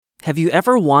Have you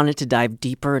ever wanted to dive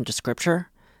deeper into Scripture?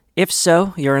 If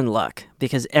so, you're in luck,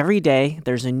 because every day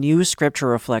there's a new Scripture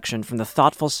reflection from the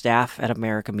thoughtful staff at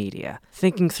America Media,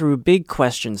 thinking through big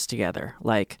questions together,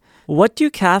 like, what do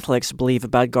Catholics believe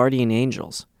about guardian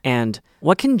angels? And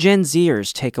what can Gen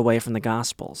Zers take away from the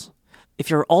Gospels? If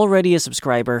you're already a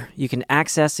subscriber, you can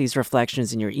access these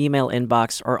reflections in your email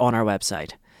inbox or on our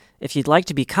website. If you'd like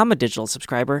to become a digital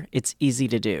subscriber, it's easy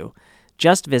to do.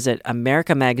 Just visit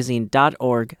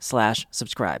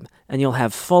americamagazine.org/subscribe, and you'll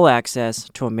have full access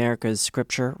to America's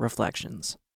Scripture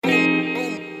reflections.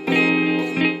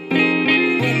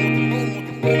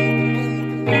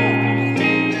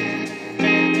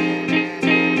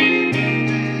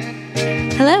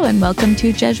 Hello and welcome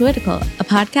to Jesuitical, a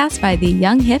podcast by the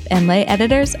young, hip, and lay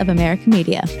editors of America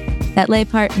Media. That lay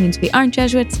part means we aren't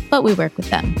Jesuits, but we work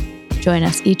with them. Join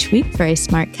us each week for a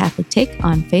smart Catholic take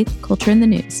on faith, culture, and the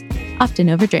news, often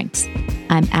over drinks.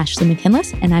 I'm Ashley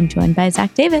McKinless, and I'm joined by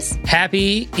Zach Davis.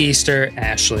 Happy Easter,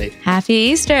 Ashley. Happy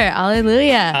Easter.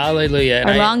 Alleluia. Alleluia.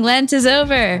 Our long Lent is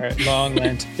over. Our long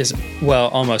Lent is,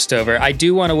 almost over. I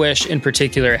do want to wish, in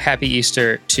particular, Happy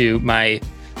Easter to my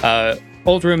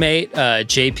old roommate,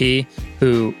 JP,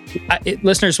 who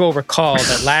listeners will recall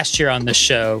that last year on this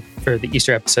show, for the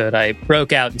Easter episode, I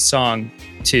broke out in song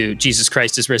to Jesus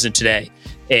Christ is Risen Today.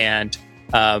 And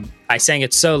I sang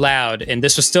it so loud, and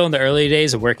this was still in the early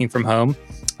days of working from home.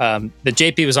 The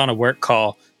JP was on a work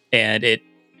call, and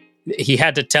he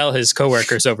had to tell his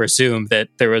coworkers over Zoom that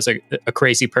there was a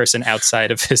crazy person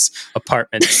outside of his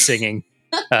apartment singing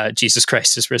Jesus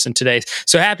Christ is Risen Today.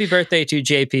 So happy birthday to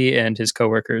JP and his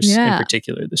coworkers in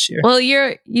particular this year. Well,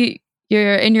 you're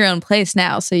in your own place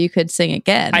now, so you could sing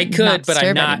again. I could, but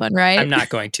I'm not. Anyone, right? I'm not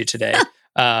going to today.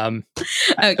 Okay. But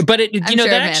I'm sure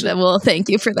that Amanda will thank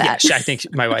you for that. Yeah, I think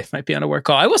my wife might be on a work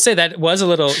call. I will say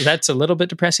that's a little bit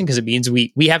depressing because it means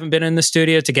we haven't been in the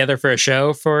studio together for a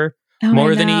show for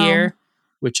more than a year,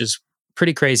 which is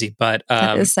pretty crazy. But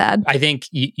that is sad. I think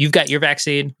you've got your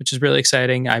vaccine, which is really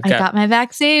exciting. I got my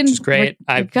vaccine, which is great.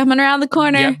 I'm coming around the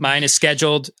corner. Yep, mine is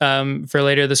scheduled for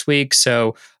later this week.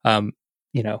 So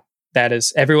that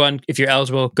is everyone. If you're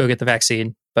eligible, go get the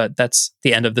vaccine. But that's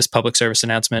the end of this public service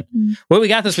announcement. What do we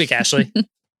got this week, Ashley?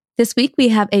 This week, we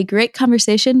have a great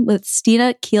conversation with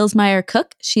Stina Kielsmeyer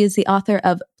Cook. She is the author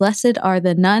of Blessed Are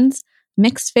the Nuns,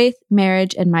 Mixed Faith,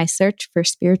 Marriage, and My Search for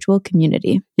Spiritual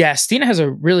Community. Yeah, Stina has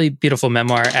a really beautiful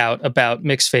memoir out about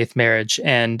mixed faith marriage.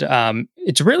 And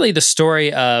it's really the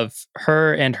story of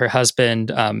her and her husband.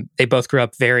 They both grew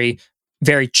up very,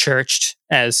 very churched,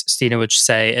 as Stina would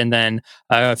say. And then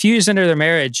a few years into their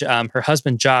marriage, her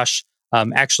husband, Josh,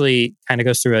 actually kind of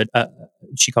goes through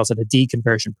she calls it a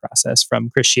deconversion process from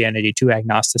Christianity to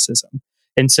agnosticism.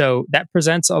 And so that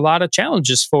presents a lot of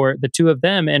challenges for the two of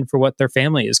them and for what their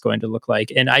family is going to look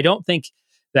like. And I don't think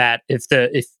that if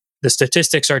the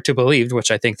statistics are to be believed,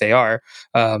 which I think they are,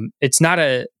 it's not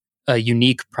a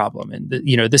unique problem. And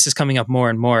this is coming up more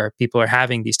and more. People are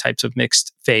having these types of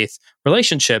mixed faith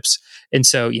relationships. And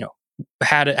so,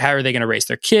 how are they going to raise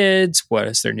their kids? What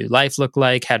does their new life look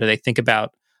like? How do they think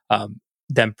about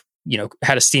them,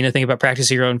 how does Stina think about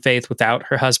practicing her own faith without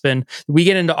her husband? We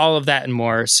get into all of that and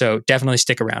more, so definitely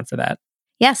stick around for that.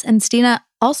 Yes, and Stina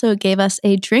also gave us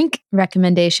a drink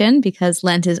recommendation because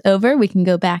Lent is over. We can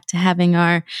go back to having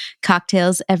our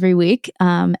cocktails every week,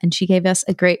 and she gave us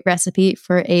a great recipe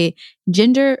for a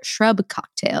ginger shrub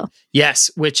cocktail. Yes,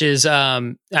 which is,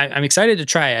 I'm excited to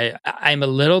try. I'm a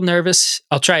little nervous.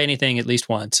 I'll try anything at least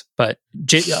once, but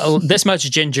this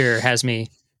much ginger has me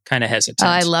kind of hesitant. Oh,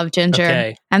 I love ginger.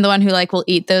 Okay. I'm the one who will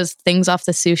eat those things off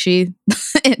the sushi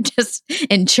just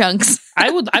in chunks.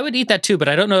 I would eat that too, but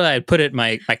I don't know that I'd put it in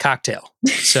my cocktail.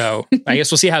 So I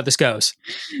guess we'll see how this goes.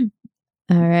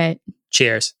 All right.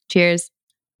 Cheers. Cheers.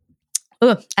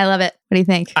 Oh, I love it. What do you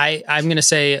think? I'm going to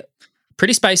say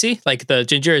pretty spicy. Like the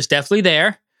ginger is definitely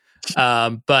there.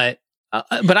 But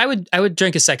I would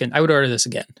drink a second. I would order this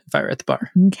again if I were at the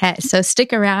bar. Okay, so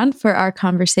stick around for our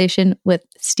conversation with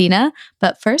Stina.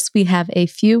 But first, we have a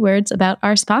few words about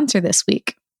our sponsor this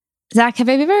week. Zach, have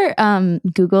you ever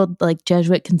Googled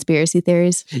Jesuit conspiracy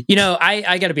theories?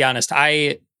 I got to be honest.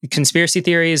 Conspiracy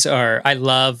theories I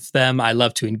love them. I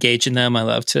love to engage in them. I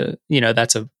love to,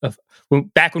 that's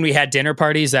back when we had dinner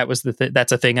parties,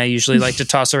 that's a thing I usually like to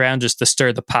toss around just to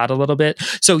stir the pot a little bit.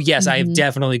 So yes, I have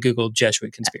definitely Googled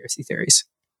Jesuit conspiracy theories.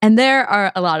 And there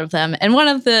are a lot of them. And one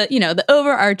of the, the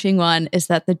overarching one is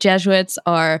that the Jesuits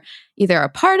are either a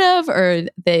part of or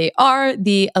they are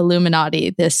the Illuminati,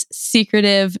 this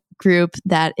secretive group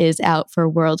that is out for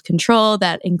world control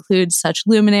that includes such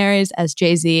luminaries as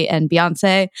Jay-Z and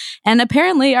Beyonce, and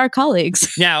apparently our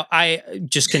colleagues. Now, I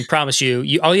just can promise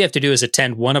you, all you have to do is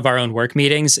attend one of our own work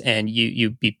meetings, and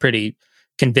you'd be pretty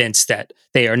convinced that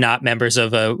they are not members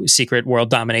of a secret world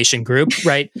domination group,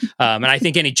 right? And I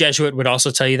think any Jesuit would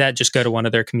also tell you that. Just go to one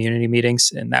of their community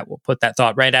meetings, and that will put that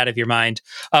thought right out of your mind.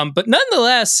 But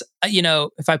nonetheless,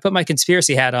 if I put my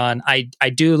conspiracy hat on, I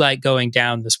do like going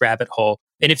down this rabbit hole.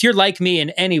 And if you're like me in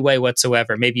any way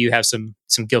whatsoever, maybe you have some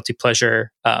guilty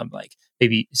pleasure, like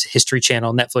maybe History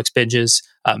Channel, Netflix binges.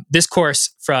 This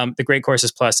course from the Great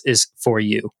Courses Plus is for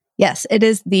you. Yes, it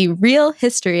is the real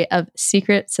history of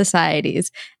secret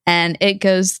societies. And it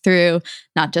goes through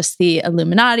not just the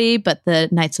Illuminati, but the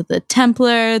Knights of the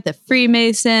Templar, the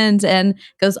Freemasons, and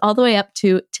goes all the way up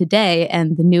to today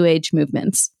and the New Age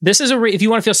movements. This is if you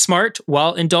want to feel smart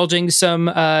while indulging some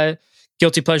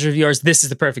guilty pleasure of yours, this is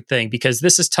the perfect thing, because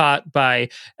this is taught by,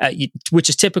 which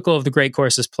is typical of the Great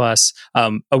Courses Plus,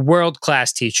 a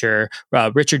world-class teacher,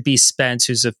 Richard B. Spence,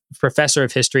 who's a professor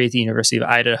of history at the University of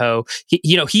Idaho.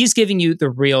 He's giving you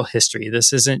the real history.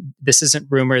 This isn't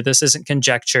rumor. This isn't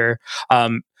conjecture.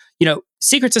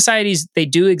 Secret societies, they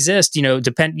do exist,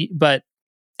 but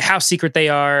how secret they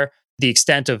are, the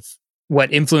extent of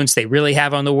what influence they really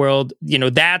have on the world,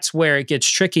 that's where it gets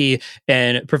tricky.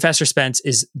 And Professor Spence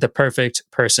is the perfect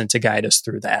person to guide us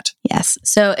through that. Yes.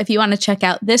 So if you want to check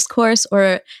out this course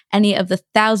or any of the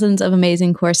thousands of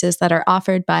amazing courses that are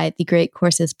offered by the Great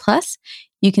Courses Plus,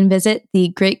 you can visit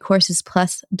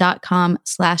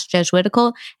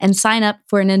thegreatcoursesplus.com/Jesuitical and sign up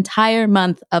for an entire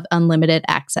month of unlimited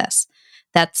access.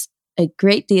 That's a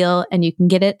great deal, and you can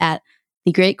get it at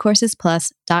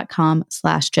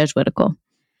thegreatcoursesplus.com/Jesuitical.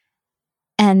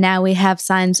 And now we have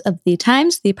Signs of the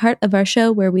Times, the part of our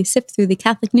show where we sift through the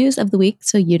Catholic news of the week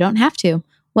so you don't have to.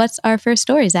 What's our first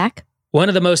story, Zach? One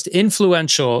of the most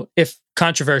influential, if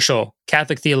controversial,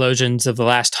 Catholic theologians of the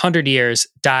last 100 years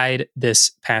died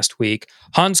this past week.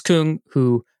 Hans Küng,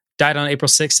 who died on April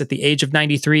 6th at the age of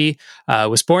 93,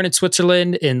 was born in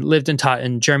Switzerland and lived and taught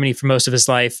in Germany for most of his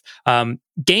life,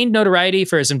 gained notoriety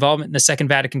for his involvement in the Second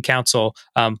Vatican Council,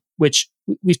 which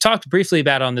we've talked briefly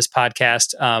about on this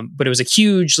podcast, but it was a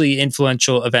hugely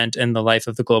influential event in the life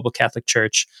of the global Catholic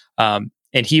Church. And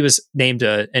he was named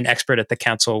an expert at the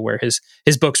council, where his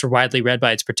books were widely read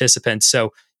by its participants.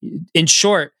 So in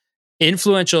short,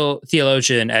 influential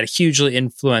theologian at a hugely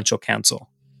influential council.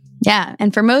 Yeah.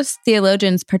 And for most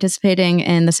theologians, participating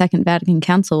in the Second Vatican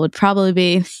Council would probably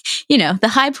be, the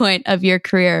high point of your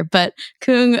career. But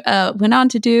Küng went on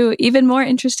to do even more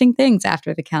interesting things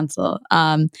after the council.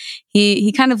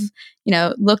 He kind of,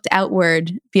 looked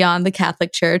outward beyond the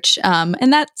Catholic Church.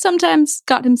 And that sometimes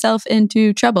got himself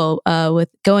into trouble with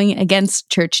going against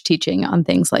church teaching on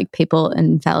things like papal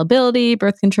infallibility,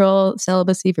 birth control,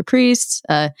 celibacy for priests.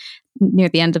 Near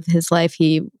the end of his life,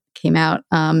 he came out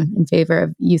in favor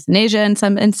of euthanasia in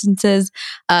some instances.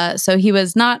 So he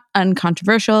was not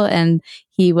uncontroversial, and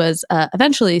he was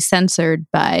eventually censored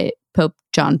by Pope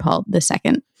John Paul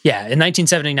II. Yeah, in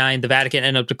 1979, the Vatican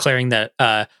ended up declaring that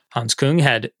Hans Küng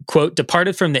had, quote,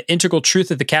 departed from the integral truth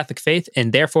of the Catholic faith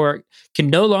and therefore can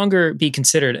no longer be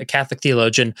considered a Catholic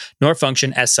theologian nor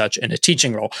function as such in a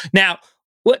teaching role. Now,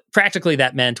 what practically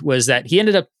that meant was that he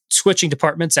ended up switching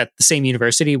departments at the same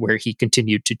university where he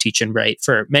continued to teach and write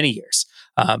for many years.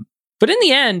 But in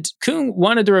the end, Küng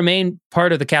wanted to remain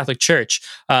part of the Catholic Church.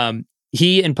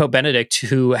 He and Pope Benedict,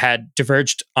 who had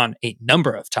diverged on a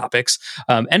number of topics,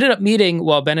 ended up meeting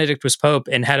while Benedict was Pope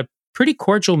and had a pretty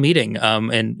cordial meeting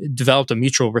and developed a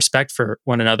mutual respect for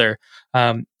one another.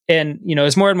 And,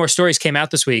 as more and more stories came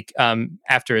out this week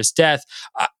after his death,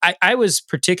 I was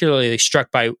particularly struck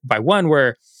by one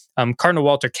where Cardinal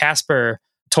Walter Kasper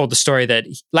told the story that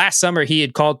last summer he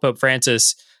had called Pope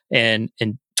Francis and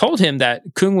told him that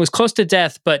Küng was close to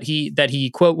death, but that he,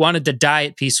 quote, wanted to die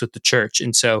at peace with the church.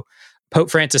 And so Pope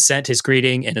Francis sent his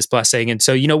greeting and his blessing. And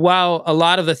so, while a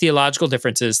lot of the theological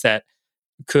differences that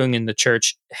Küng and the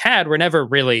church had were never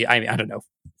really,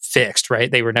 fixed,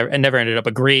 right? They were never ended up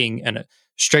agreeing in a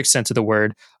strict sense of the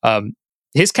word.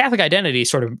 His Catholic identity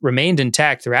sort of remained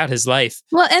intact throughout his life.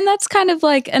 Well, and that's kind of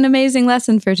like an amazing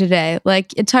lesson for today.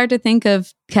 Like, it's hard to think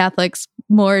of Catholics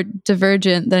more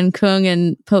divergent than Küng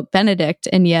and Pope Benedict,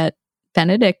 and yet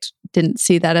Benedict didn't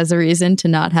see that as a reason to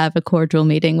not have a cordial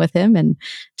meeting with him and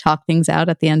talk things out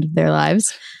at the end of their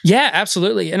lives. Yeah,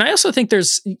 absolutely. And I also think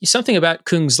there's something about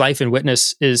Küng's life and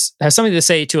witness has something to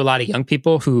say to a lot of young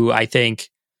people who I think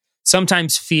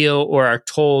sometimes feel or are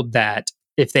told that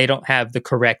if they don't have the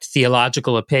correct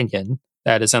theological opinion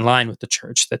that is in line with the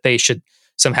church, that they should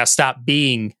somehow stop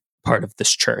being part of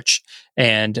this church.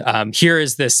 And here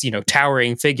is this,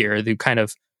 towering figure who kind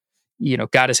of,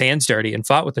 got his hands dirty and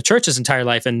fought with the church his entire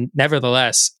life and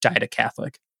nevertheless died a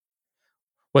Catholic.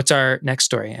 What's our next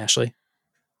story, Ashley?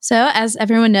 So, as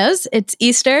everyone knows, it's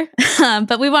Easter,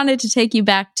 but we wanted to take you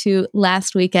back to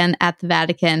last weekend at the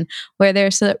Vatican, where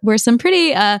there were some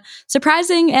pretty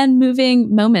surprising and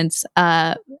moving moments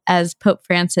as Pope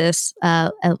Francis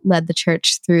led the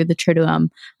church through the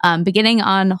Triduum, beginning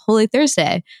on Holy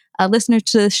Thursday. Listeners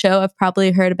to the show have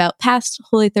probably heard about past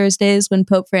Holy Thursdays when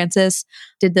Pope Francis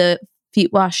did the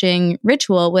feet washing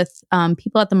ritual with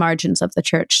people at the margins of the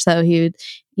church. So he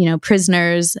would,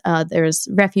 prisoners, there's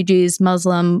refugees,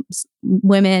 Muslims,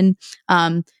 women,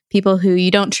 people who you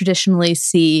don't traditionally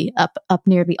see up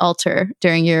near the altar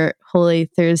during your Holy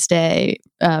Thursday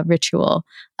ritual.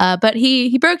 But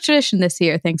he broke tradition this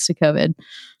year thanks to COVID.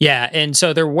 Yeah, and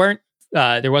so there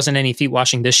wasn't any feet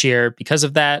washing this year because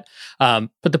of that.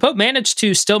 But the Pope managed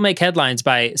to still make headlines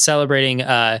by celebrating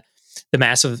the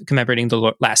Mass of commemorating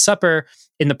the Last Supper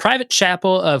in the private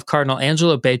chapel of Cardinal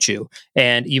Angelo Becciu.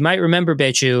 And you might remember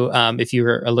Becciu if you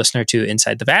were a listener to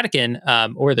Inside the Vatican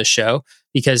or the show,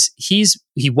 because he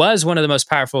was one of the most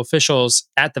powerful officials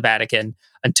at the Vatican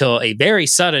until a very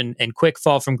sudden and quick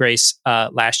fall from grace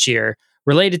last year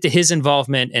related to his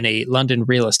involvement in a London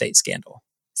real estate scandal.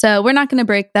 So we're not going to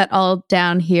break that all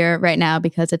down here right now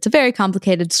because it's a very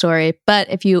complicated story. But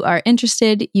if you are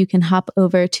interested, you can hop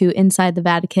over to Inside the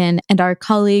Vatican and our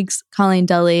colleagues, Colleen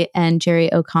Dully and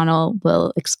Jerry O'Connell,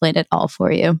 will explain it all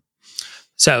for you.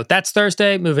 So that's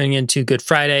Thursday. Moving into Good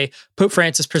Friday, Pope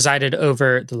Francis presided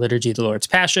over the Liturgy of the Lord's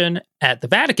Passion at the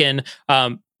Vatican.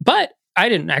 But I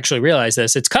didn't actually realize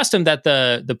this. It's custom that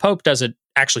the Pope doesn't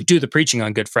actually do the preaching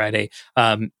on Good Friday.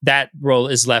 That role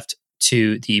is left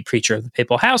to the preacher of the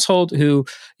papal household, who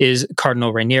is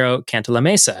Cardinal Raniero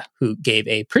Cantalamessa, who gave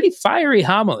a pretty fiery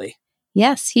homily.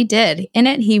 Yes, he did. In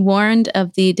it, he warned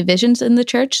of the divisions in the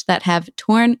church that have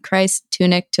torn Christ's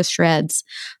tunic to shreds.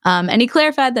 And he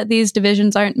clarified that these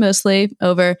divisions aren't mostly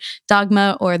over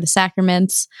dogma or the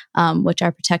sacraments, which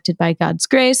are protected by God's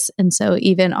grace. And so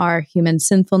even our human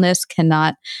sinfulness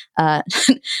cannot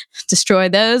destroy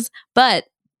those. But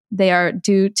they are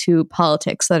due to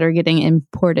politics that are getting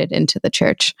imported into the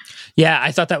church. Yeah,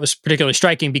 I thought that was particularly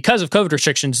striking because of COVID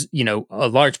restrictions. A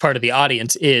large part of the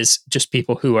audience is just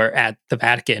people who are at the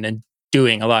Vatican and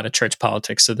doing a lot of church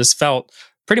politics. So this felt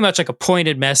pretty much like a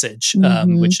pointed message,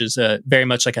 which is very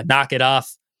much like a knock it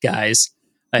off, guys.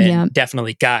 And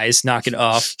definitely guys, knock it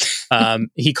off.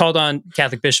 He called on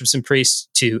Catholic bishops and priests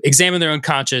to examine their own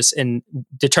conscience and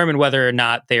determine whether or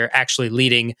not they are actually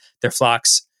leading their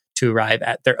flocks to arrive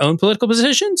at their own political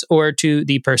positions or to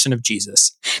the person of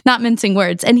Jesus. Not mincing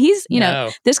words. And he's,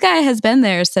 this guy has been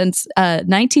there since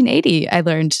 1980, I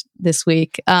learned this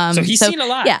week. So he's seen a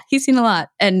lot. Yeah, he's seen a lot.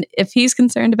 And if he's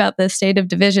concerned about the state of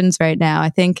divisions right now, I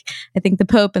think the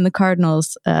Pope and the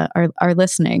cardinals are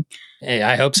listening. Hey,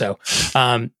 I hope so.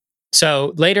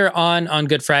 So later on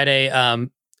Good Friday,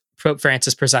 Pope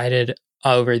Francis presided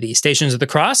over the Stations of the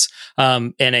Cross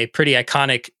in a pretty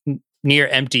iconic near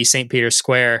empty St. Peter's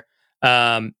Square.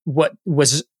 What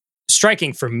was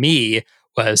striking for me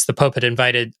was the Pope had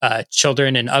invited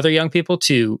children and other young people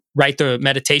to write the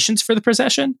meditations for the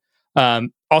procession.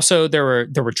 Also, there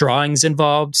were drawings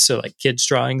involved, so like kids'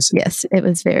 drawings. Yes, it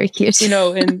was very cute.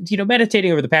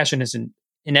 Meditating over the Passion is an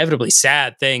inevitably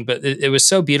sad thing, but it was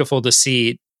so beautiful to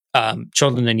see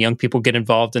children and young people get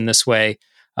involved in this way.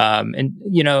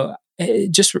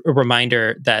 Just a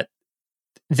reminder that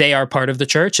they are part of the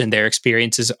church and their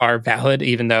experiences are valid,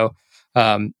 even though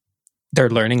they're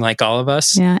learning like all of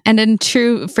us. Yeah, and in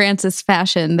true Francis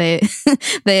fashion, they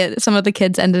some of the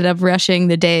kids ended up rushing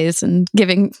the days and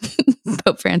giving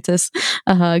Pope Francis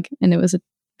a hug, and it was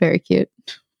very cute.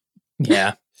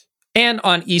 Yeah, and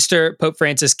on Easter, Pope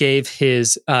Francis gave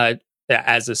his,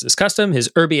 as is his custom, his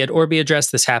Urbi et Orbi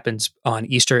address. This happens on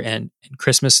Easter and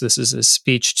Christmas. This is a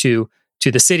speech to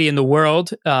the city and the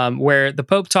world, where the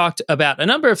Pope talked about a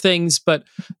number of things, but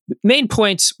main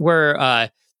points were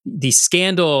the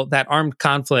scandal that armed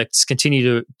conflicts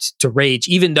continue to rage,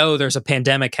 even though there's a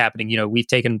pandemic happening. We've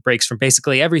taken breaks from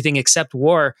basically everything except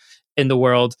war in the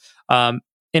world. And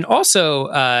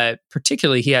also,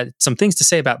 particularly, he had some things to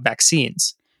say about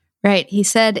vaccines. Right. He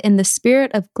said, in the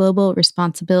spirit of global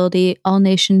responsibility, all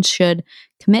nations should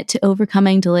commit to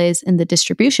overcoming delays in the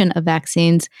distribution of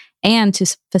vaccines and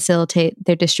to facilitate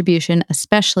their distribution,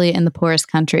 especially in the poorest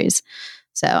countries.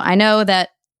 So I know that,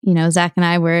 Zach and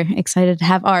I were excited to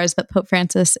have ours, but Pope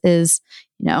Francis is,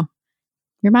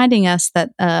 reminding us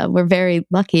that we're very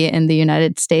lucky in the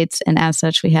United States, and as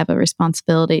such, we have a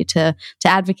responsibility to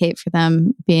advocate for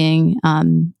them being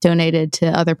donated to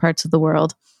other parts of the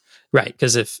world. Right,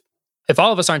 because if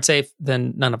all of us aren't safe,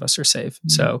 then none of us are safe. Mm-hmm.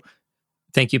 So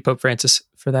thank you, Pope Francis,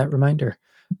 for that reminder.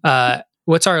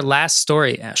 What's our last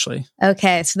story, Ashley?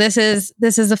 Okay, so this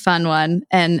is a fun one,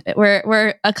 and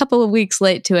we're a couple of weeks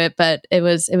late to it, but it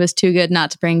was too good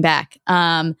not to bring back.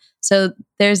 So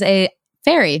there's a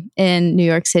ferry in New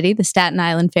York City, the Staten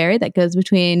Island Ferry, that goes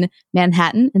between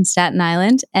Manhattan and Staten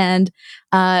Island, and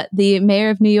the mayor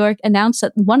of New York announced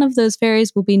that one of those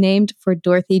ferries will be named for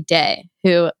Dorothy Day,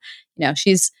 who,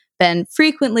 she's been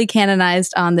frequently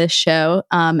canonized on this show,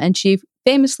 and she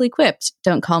famously quipped,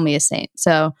 "Don't call me a saint."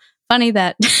 So funny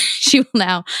that she will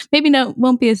now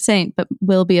won't be a saint, but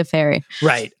will be a fairy.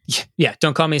 Right. Yeah.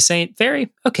 Don't call me a saint.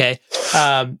 Fairy. Okay.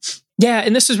 Yeah.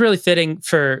 And this is really fitting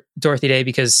for Dorothy Day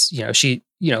because, she,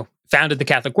 founded the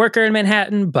Catholic Worker in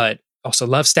Manhattan, but also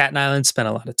loved Staten Island, spent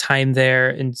a lot of time there.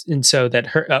 And so that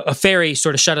a ferry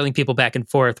sort of shuttling people back and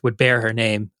forth would bear her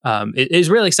name. It is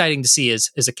really exciting to see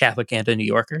as a Catholic and a New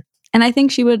Yorker. And I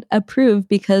think she would approve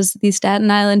because the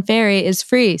Staten Island Ferry is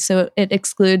free, so it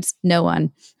excludes no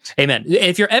one. Amen.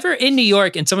 If you're ever in New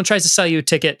York and someone tries to sell you a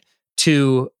ticket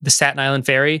to the Staten Island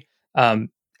Ferry,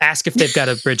 ask if they've got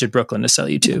a bridge in Brooklyn to sell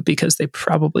you to, because they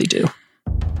probably do.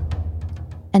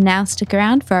 And now stick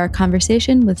around for our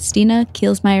conversation with Stina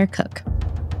Kielsmeyer-Cook.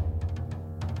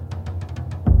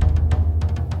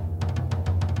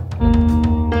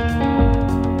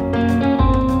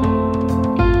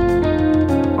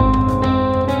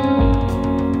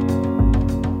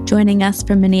 Joining us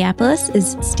from Minneapolis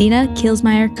is Stina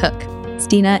Kielsmeyer-Cook.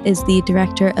 Stina is the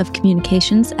Director of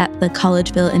Communications at the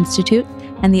Collegeville Institute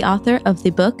and the author of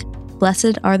the book,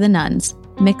 Blessed Are the Nuns,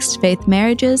 Mixed Faith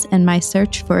Marriages and My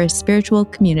Search for a Spiritual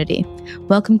Community.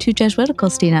 Welcome to Jesuitical,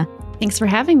 Stina. Thanks for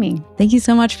having me. Thank you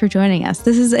so much for joining us.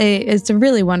 It's a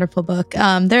really wonderful book.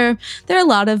 There are a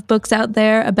lot of books out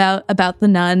there about the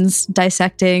nuns,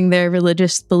 dissecting their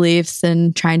religious beliefs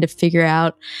and trying to figure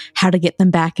out how to get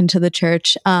them back into the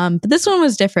church. But this one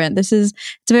was different. It's a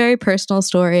very personal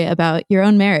story about your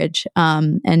own marriage,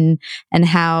 and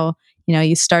how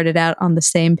you started out on the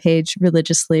same page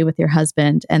religiously with your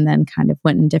husband and then kind of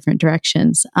went in different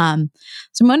directions. So I'm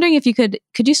wondering if you could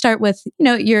you start with,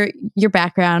 your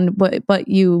background, what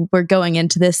you were going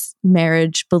into this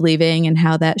marriage believing and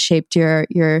how that shaped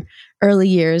your early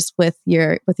years with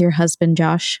your husband,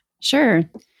 Josh? Sure.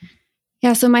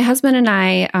 Yeah. So my husband and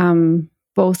I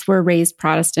both were raised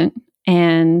Protestant,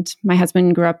 and my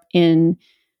husband grew up in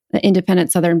the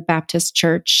Independent Southern Baptist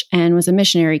Church and was a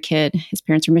missionary kid. His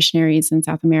parents were missionaries in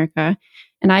South America.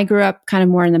 And I grew up kind of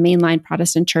more in the mainline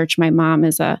Protestant church. My mom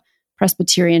is a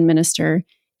Presbyterian minister,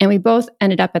 and we both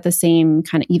ended up at the same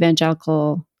kind of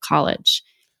evangelical college.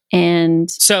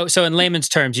 And so in layman's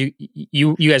terms,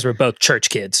 you guys were both church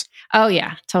kids. Oh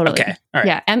yeah, totally. Okay. All right.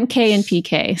 Yeah. MK and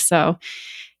PK. So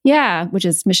yeah, which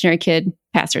is missionary kid,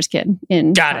 pastor's kid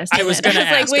in Got it. I was going to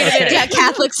ask. Like, wait a minute. Yeah,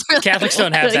 Catholics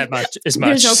don't have that much as much.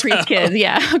 There's no priest kids.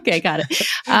 Yeah. Okay. Got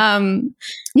it.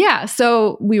 Yeah.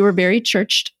 So we were very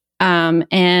churched.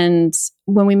 And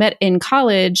when we met in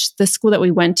college, the school that we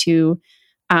went to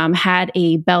had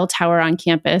a bell tower on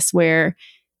campus where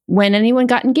when anyone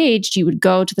got engaged, you would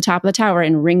go to the top of the tower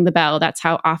and ring the bell. That's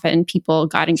how often people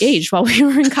got engaged while we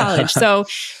were in college. So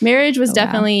marriage was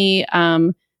definitely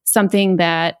something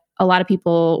that a lot of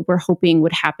people were hoping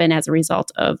would happen as a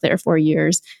result of their 4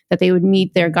 years, that they would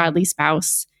meet their godly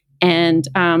spouse. And,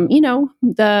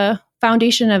 the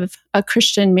foundation of a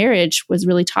Christian marriage was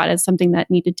really taught as something that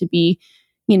needed to be,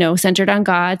 centered on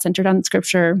God, centered on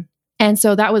Scripture. And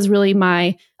so that was really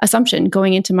my assumption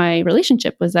going into my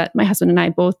relationship, was that my husband and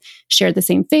I both shared the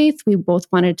same faith. We both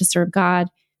wanted to serve God.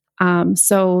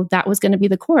 So that was going to be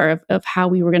the core of how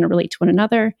we were going to relate to one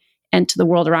another and to the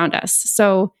world around us.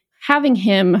 So having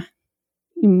him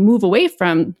move away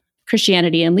from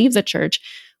Christianity and leave the church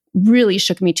really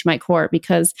shook me to my core,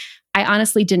 because I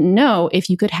honestly didn't know if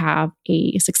you could have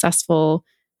a successful,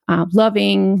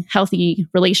 loving, healthy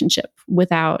relationship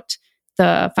without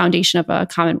the foundation of a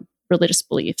common religious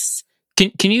beliefs.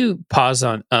 Can you pause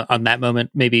on that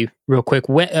moment maybe real quick?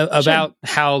 About Sure.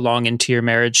 How long into your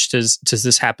marriage does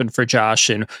this happen for Josh,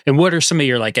 and what are some of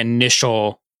your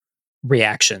initial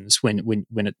reactions when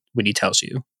he tells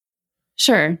you?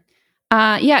 Sure.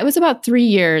 It was about 3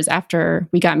 years after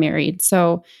we got married.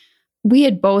 So we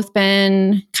had both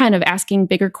been kind of asking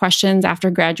bigger questions after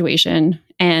graduation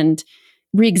and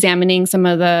re-examining some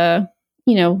of the,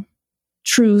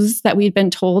 truths that we'd been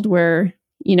told were,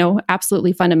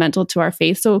 absolutely fundamental to our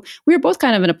faith. So we were both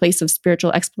kind of in a place of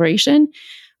spiritual exploration.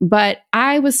 But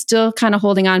I was still kind of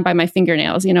holding on by my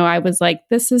fingernails. I was like,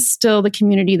 this is still the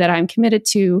community that I'm committed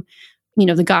to.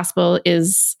 The gospel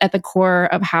is at the core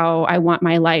of how I want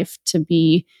my life to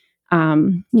be,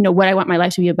 what I want my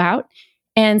life to be about.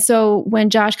 And so when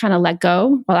Josh kind of let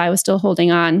go while I was still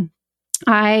holding on,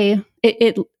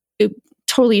 it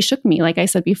totally shook me. Like I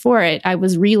said before, I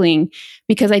was reeling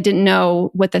because I didn't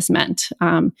know what this meant.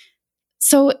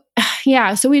 So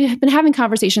we'd been having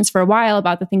conversations for a while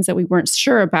about the things that we weren't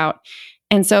sure about.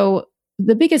 And so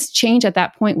the biggest change at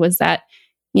that point was that,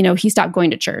 he stopped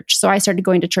going to church. So I started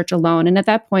going to church alone. And at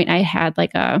that point I had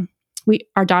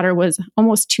our daughter was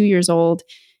almost 2 years old.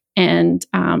 And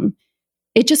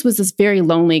it just was this very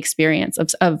lonely experience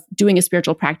of doing a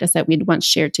spiritual practice that we'd once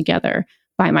shared together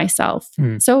by myself.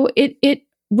 So it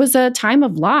was a time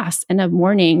of loss and of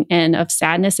mourning and of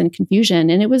sadness and confusion.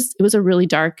 And it was a really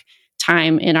dark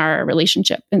time in our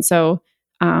relationship. And so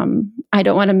I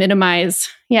don't want to minimize,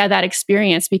 that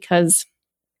experience, because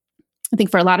I think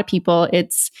for a lot of people,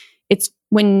 it's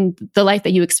when the life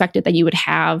that you expected that you would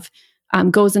have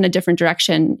goes in a different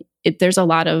direction. There's a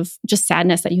lot of just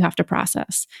sadness that you have to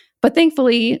process. But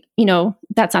thankfully,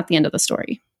 that's not the end of the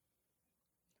story.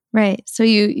 Right. So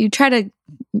you try to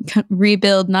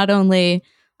rebuild not only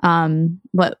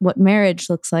what marriage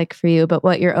looks like for you, but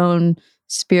what your own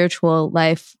spiritual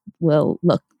life will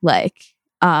look like.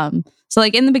 So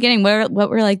in the beginning, what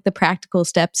were the practical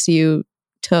steps you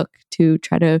took to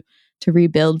try to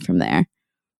rebuild from there?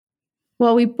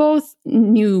 Well, we both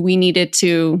knew we needed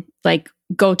to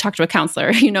go talk to a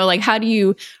counselor. How do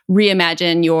you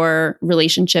reimagine your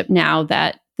relationship now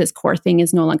that this core thing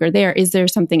is no longer there? Is there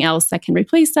something else that can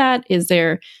replace that? Is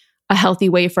there a healthy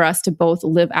way for us to both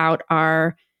live out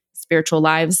our spiritual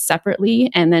lives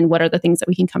separately? And then what are the things that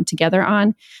we can come together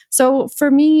on? So for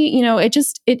me,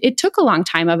 it took a long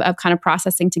time of kind of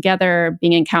processing together,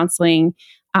 being in counseling,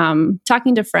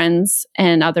 talking to friends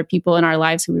and other people in our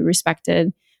lives who we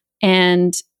respected.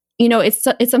 And,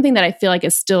 it's something that I feel like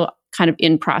is still kind of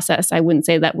in process. I wouldn't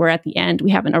say that we're at the end. We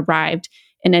haven't arrived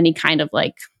in any kind of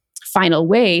final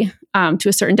way to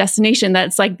a certain destination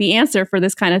that's the answer for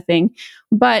this kind of thing.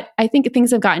 But I think things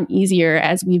have gotten easier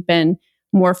as we've been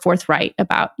more forthright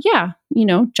about,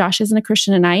 Josh isn't a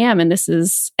Christian and I am. And this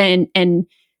is, and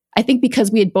I think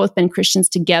because we had both been Christians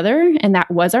together and that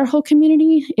was our whole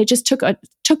community, it just took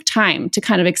time to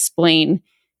kind of explain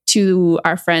to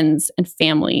our friends and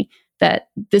family that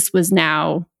this was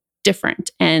now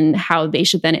different and how they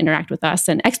should then interact with us,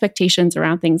 and expectations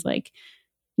around things like,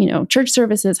 church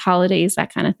services, holidays,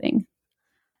 that kind of thing.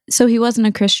 So he wasn't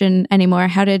a Christian anymore.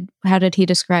 How did he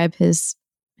describe his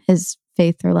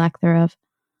faith or lack thereof?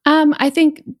 I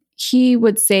think he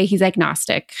would say he's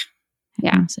agnostic.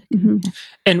 Yeah. Agnostic. Mm-hmm.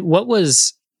 And what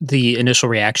was the initial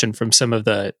reaction from some of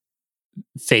the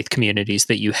faith communities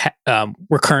that you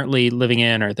were currently living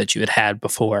in or that you had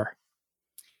before?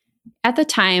 At the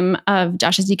time of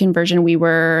Josh's deconversion, we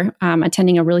were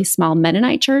attending a really small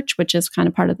Mennonite church, which is kind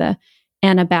of part of the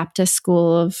Anabaptist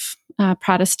school of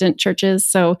Protestant churches.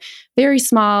 So very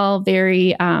small,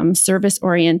 very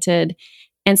service-oriented.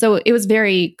 And so it was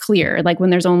very clear,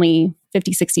 when there's only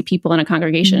 50, 60 people in a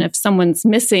congregation, mm-hmm. if someone's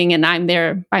missing and I'm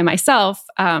there by myself,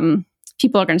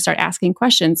 people are going to start asking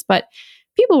questions. But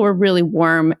people were really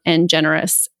warm and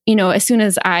generous. As soon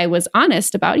as I was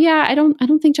honest about, I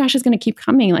don't think Josh is going to keep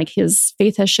coming. His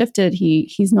faith has shifted.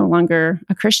 He's no longer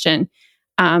a Christian.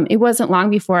 It wasn't long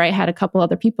before I had a couple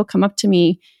other people come up to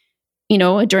me,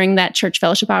 during that church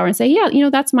fellowship hour and say,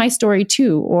 that's my story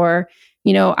too. Or,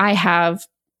 I have,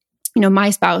 my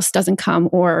spouse doesn't come,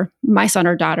 or my son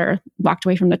or daughter walked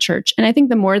away from the church. And I think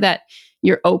the more that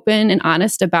you're open and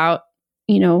honest about,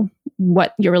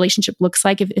 what your relationship looks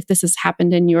like, if this has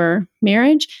happened in your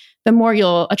marriage, the more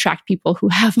you'll attract people who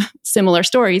have similar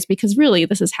stories, because really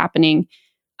this is happening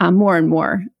more and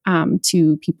more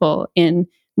to people in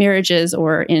marriages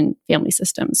or in family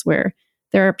systems where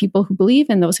there are people who believe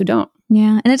and those who don't.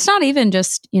 Yeah. And it's not even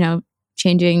just,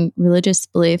 changing religious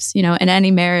beliefs, in any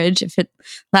marriage, if it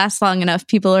lasts long enough,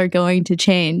 people are going to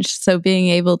change. So being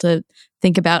able to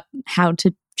think about how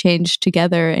to change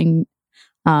together and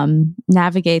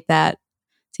navigate that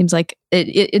seems like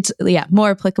it's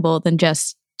more applicable than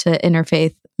just to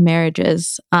interfaith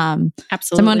marriages. Absolutely.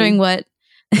 So I'm wondering what,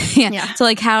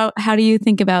 So how do you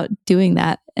think about doing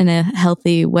that in a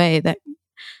healthy way?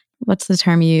 What's the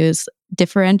term you use?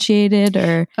 Differentiated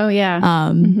or? Oh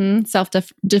yeah.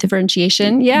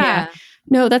 Self-differentiation. Yeah.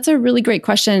 No, that's a really great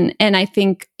question. And I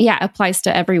think, applies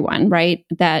to everyone, right?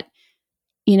 That,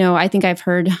 I think I've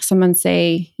heard someone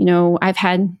say, I've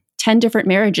had 10 different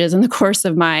marriages in the course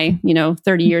of my,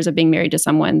 30 years of being married to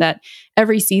someone, that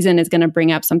every season is going to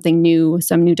bring up something new,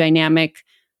 some new dynamic,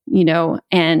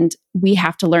 and we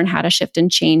have to learn how to shift and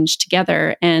change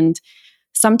together. And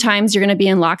sometimes you're going to be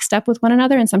in lockstep with one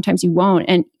another and sometimes you won't.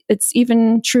 And it's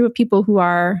even true of people who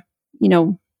are,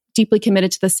 deeply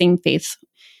committed to the same faith.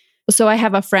 So I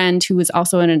have a friend who was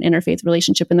also in an interfaith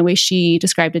relationship, and the way she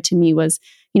described it to me was,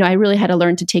 I really had to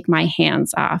learn to take my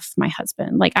hands off my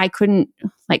husband. Like I couldn't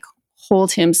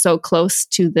hold him so close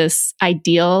to this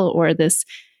ideal or this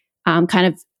kind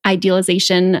of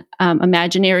idealization,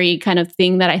 imaginary kind of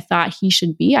thing that I thought he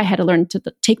should be. I had to learn to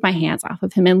take my hands off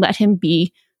of him and let him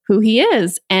be who he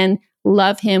is and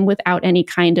love him without any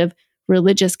kind of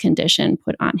religious condition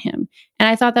put on him. And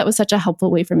I thought that was such a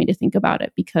helpful way for me to think about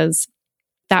it, because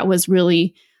that was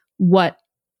really what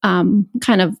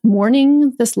kind of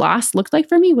mourning this loss looked like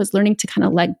for me, was learning to kind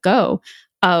of let go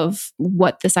of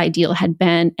what this ideal had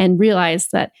been and realize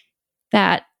that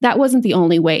wasn't the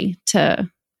only way to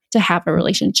have a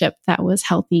relationship that was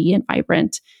healthy and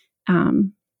vibrant.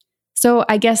 So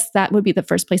I guess that would be the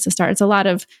first place to start. It's a lot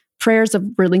of prayers of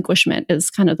relinquishment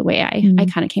is kind of the way I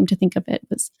kind of came to think of it.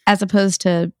 Was as opposed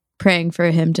to praying for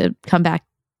him to come back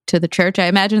to the church. I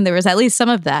imagine there was at least some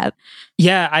of that.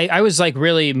 Yeah, I was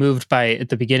really moved by, at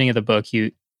the beginning of the book,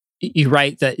 you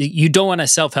write that you don't want a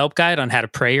self-help guide on how to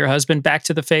pray your husband back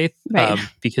to the faith, right.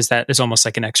 Because that is almost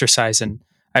like an exercise in,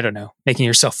 I don't know, making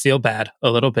yourself feel bad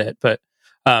a little bit. But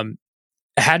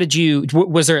how did you,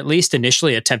 was there at least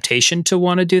initially a temptation to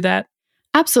want to do that?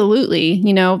 Absolutely.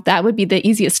 That would be the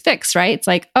easiest fix, right? It's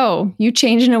like, oh, you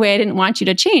changed in a way I didn't want you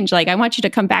to change. Like, I want you to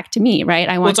come back to me, right?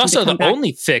 It's also the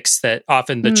only fix that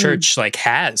often the church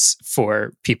has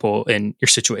for people in your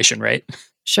situation, right?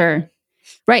 Sure.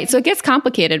 Right. So it gets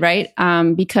complicated, right?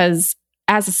 Because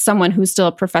as someone who's still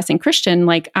a professing Christian,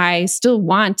 I still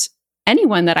want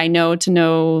anyone that I know to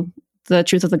know the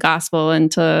truth of the gospel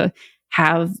and to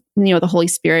have, the Holy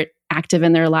Spirit active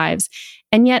in their lives.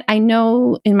 And yet I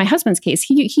know in my husband's case,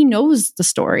 he knows the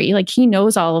story. He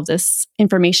knows all of this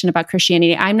information about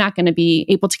Christianity. I'm not going to be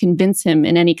able to convince him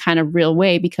in any kind of real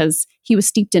way because he was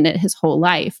steeped in it his whole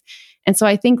life. And so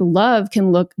I think love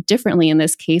can look differently in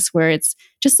this case, where it's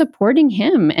just supporting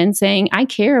him and saying, I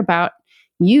care about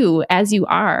you as you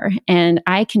are, and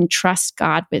I can trust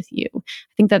God with you.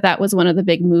 I think that was one of the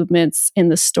big movements in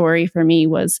the story for me,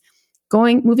 was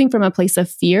moving from a place of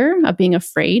fear, of being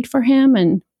afraid for him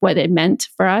and what it meant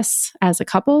for us as a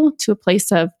couple, to a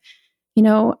place of,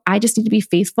 I just need to be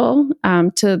faithful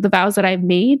to the vows that I've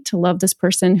made, to love this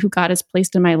person who God has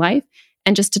placed in my life,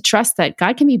 and just to trust that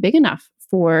God can be big enough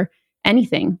for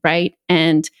anything, right?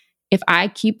 And if I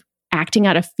keep acting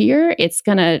out of fear, it's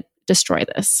going to destroy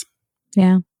this.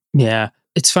 Yeah. Yeah.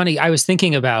 It's funny. I was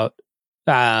thinking about,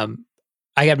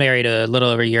 I got married a little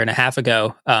over a year and a half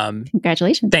ago.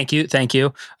 Congratulations. Thank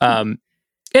you. And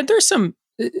there's some,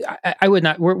 I would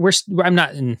not, I'm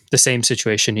not in the same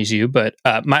situation as you, but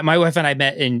my wife and I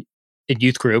met in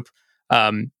youth group.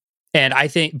 And I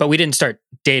think, but we didn't start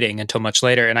dating until much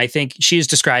later. And I think she's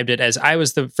described it as, I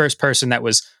was the first person that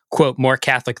was, quote, more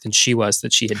Catholic than she was,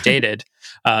 that she had dated,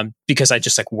 because I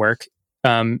just work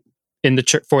in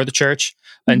the for the church.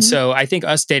 And so I think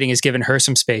us dating has given her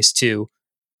some space to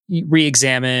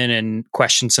re-examine and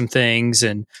question some things.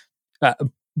 And,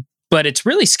 but it's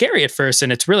really scary at first,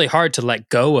 and it's really hard to let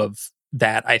go of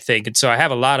that, I think. And so I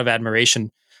have a lot of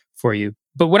admiration for you.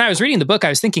 But when I was reading the book, I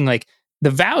was thinking the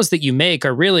vows that you make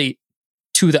are really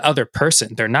to the other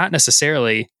person. They're not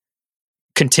necessarily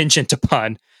contingent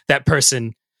upon that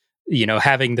person,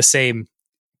 having the same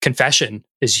confession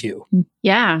as you.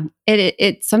 Yeah.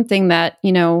 It's something that,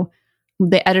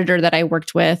 the editor that I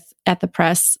worked with at the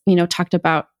press, talked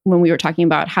about when we were talking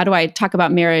about how do I talk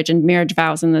about marriage and marriage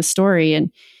vows in this story.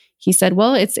 And he said,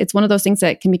 well, it's one of those things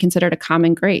that can be considered a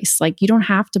common grace. You don't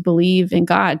have to believe in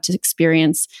God to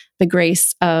experience the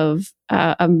grace of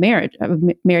a marriage, of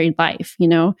married life,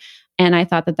 And I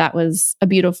thought that was a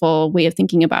beautiful way of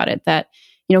thinking about it, that,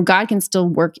 God can still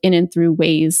work in and through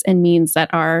ways and means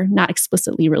that are not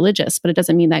explicitly religious, but it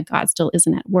doesn't mean that God still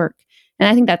isn't at work. And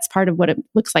I think that's part of what it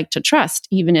looks like to trust,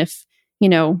 even if,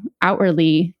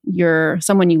 outwardly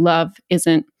someone you love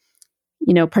isn't,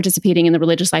 participating in the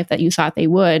religious life that you thought they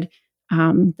would,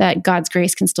 that God's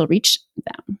grace can still reach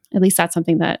them. At least that's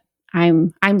something that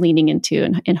I'm leaning into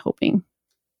and hoping.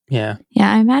 Yeah.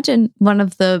 Yeah. I imagine one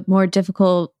of the more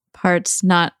difficult parts,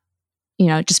 not,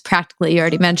 just practically, you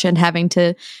already mentioned having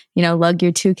to, lug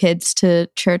your 2 kids to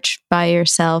church by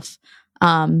yourself.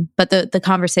 But the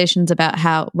conversations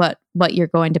about what you're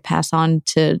going to pass on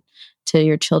to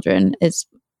your children is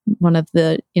one of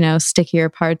the, stickier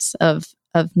parts of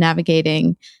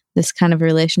navigating this kind of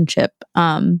relationship.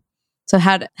 So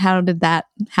how did that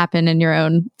happen in your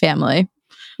own family?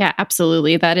 Yeah,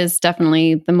 absolutely. That is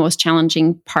definitely the most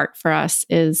challenging part for us,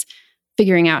 is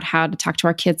figuring out how to talk to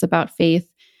our kids about faith.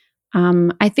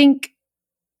 I think,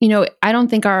 I don't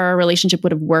think our relationship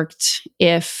would have worked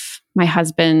if my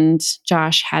husband,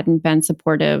 Josh, hadn't been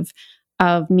supportive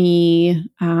of me,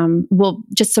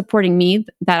 just supporting me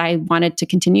that I wanted to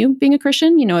continue being a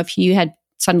Christian. If he had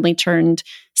suddenly turned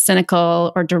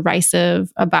cynical or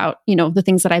derisive about, the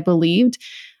things that I believed,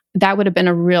 that would have been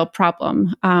a real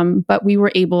problem. But we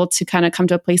were able to kind of come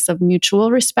to a place of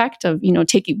mutual respect of,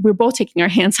 we're both taking our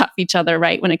hands off each other,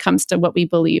 right, when it comes to what we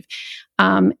believe.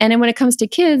 And then when it comes to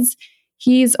kids,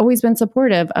 he's always been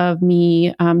supportive of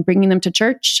me bringing them to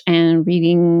church and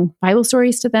reading Bible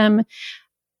stories to them.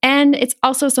 And it's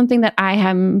also something that I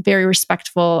am very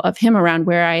respectful of him around,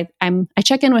 where I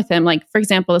check in with him. Like, for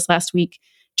example, this last week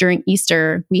during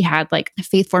Easter, we had like a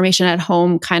faith formation at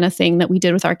home kind of thing that we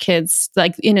did with our kids,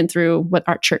 like in and through what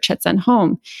our church had sent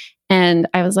home. And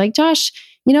I was like, Josh,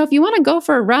 if you want to go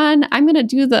for a run, I'm going to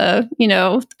do I'm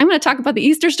going to talk about the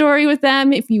Easter story with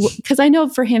them. Because I know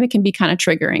for him, it can be kind of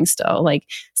triggering still, like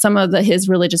some of his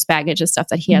religious baggage is stuff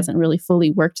that he hasn't really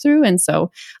fully worked through. And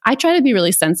so I try to be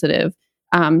really sensitive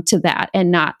to that and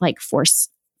not like force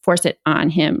it on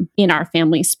him in our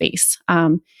family space.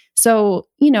 So,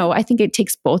 I think it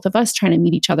takes both of us trying to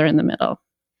meet each other in the middle.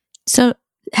 So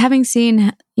having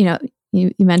seen, you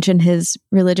mentioned his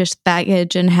religious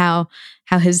baggage and how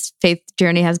his faith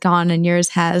journey has gone and yours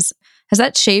has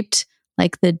that shaped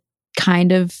like the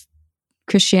kind of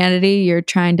Christianity you're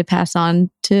trying to pass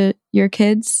on to your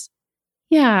kids?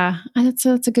 Yeah, that's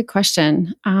a good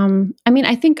question.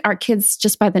 I think our kids,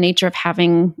 just by the nature of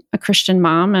having a Christian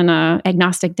mom and an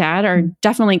agnostic dad, are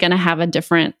definitely going to have a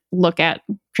different look at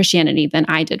Christianity than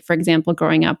I did, for example,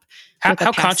 growing up. How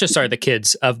conscious are the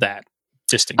kids of that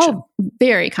distinction? Oh,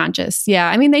 very conscious.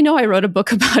 Yeah. They know I wrote a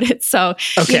book about it. So,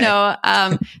 okay.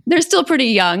 They're still pretty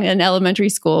young in elementary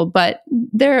school, but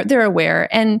they're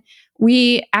aware. And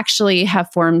we actually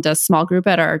have formed a small group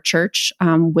at our church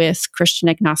with Christian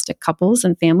agnostic couples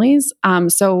and families.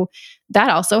 So that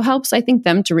also helps, I think,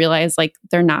 them to realize like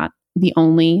they're not the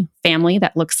only family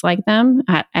that looks like them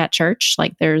at church.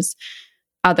 Like there's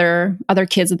other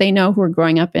kids that they know who are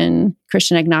growing up in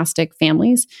Christian agnostic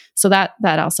families. So that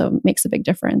also makes a big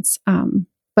difference.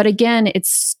 But again,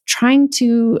 it's trying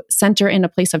to center in a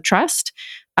place of trust,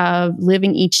 of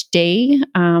living each day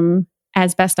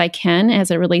as best I can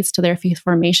as it relates to their faith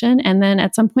formation. And then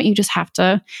at some point, you just have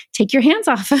to take your hands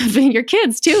off of your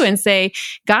kids too and say,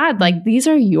 God, like these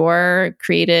are your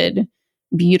created,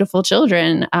 beautiful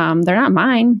children. They're not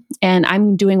mine. And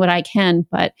I'm doing what I can.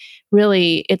 But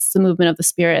really, it's the movement of the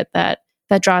Spirit that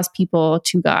draws people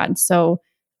to God. So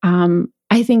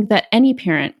I think that any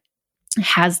parent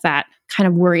has that kind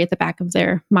of worry at the back of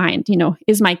their mind.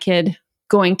 Is my kid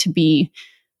going to be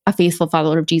a faithful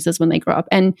follower of Jesus when they grow up?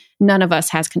 And none of us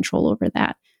has control over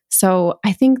that. So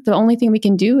I think the only thing we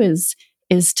can do is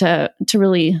to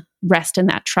really rest in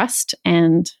that trust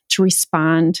and to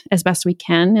respond as best we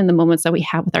can in the moments that we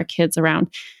have with our kids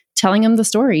around telling them the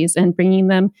stories and bringing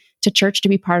them to church to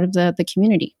be part of the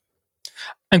community.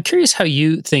 I'm curious how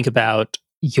you think about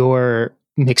your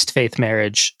mixed faith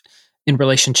marriage in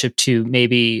relationship to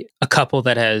maybe a couple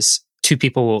that has two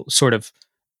people sort of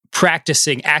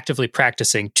actively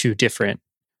practicing two different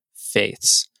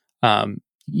faiths.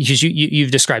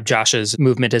 You've described Josh's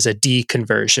movement as a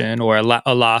deconversion or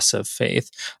a loss of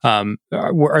faith. Are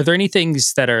there any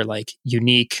things that are like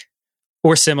unique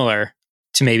or similar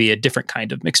to maybe a different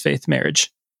kind of mixed faith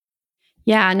marriage?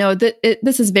 Yeah, no,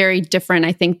 this is very different,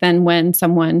 I think, than when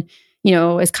someone,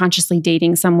 is consciously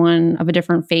dating someone of a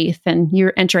different faith and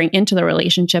you're entering into the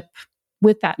relationship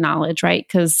with that knowledge, right?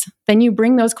 Because then you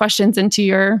bring those questions into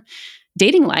your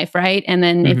dating life, right? And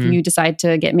then if you decide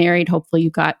to get married, hopefully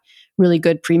you've got really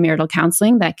good premarital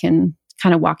counseling that can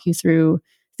kind of walk you through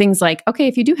things like, okay,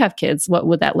 if you do have kids, what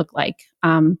would that look like?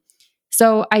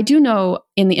 So I do know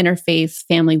in the interfaith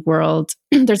family world,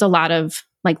 there's a lot of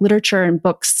like literature and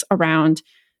books around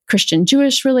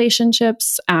Christian-Jewish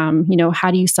relationships. How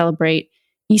do you celebrate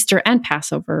Easter and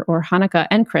Passover or Hanukkah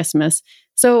and Christmas?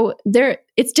 So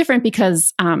it's different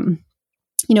because,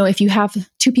 if you have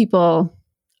two people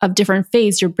of different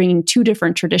faiths, you're bringing two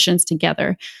different traditions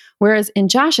together. Whereas in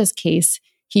Josh's case,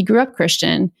 he grew up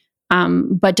Christian,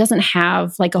 but doesn't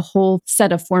have like a whole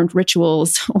set of formed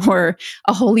rituals or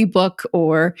a holy book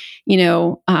or,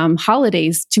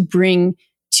 holidays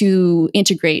to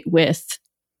integrate with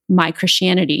my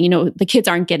Christianity. The kids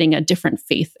aren't getting a different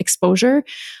faith exposure.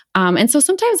 And so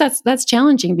sometimes that's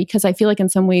challenging because I feel like in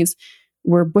some ways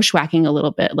we're bushwhacking a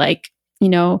little bit. Like,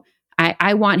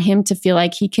 I want him to feel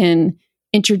like he can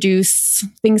introduce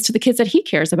things to the kids that he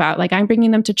cares about. Like, I'm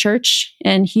bringing them to church,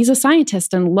 and he's a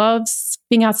scientist and loves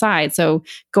being outside. So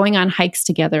going on hikes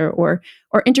together, or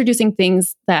introducing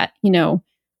things that,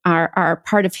 are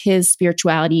part of his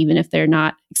spirituality, even if they're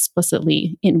not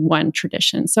explicitly in one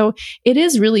tradition. So it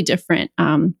is really different.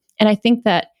 And I think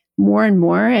that more and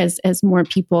more, as more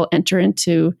people enter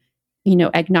into,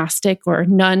 agnostic or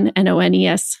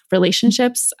non-NONES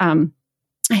relationships,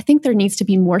 I think there needs to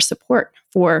be more support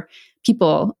for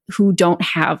people who don't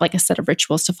have like a set of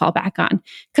rituals to fall back on.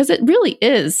 Because it really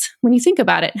is, when you think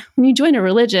about it, when you join a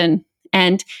religion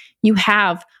and you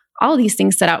have all these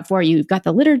things set out for you, you've got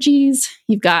the liturgies,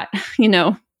 you've got,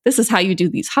 this is how you do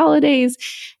these holidays,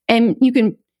 and you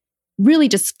can really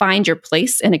just find your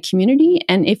place in a community.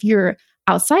 And if you're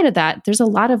outside of that, there's a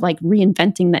lot of like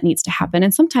reinventing that needs to happen.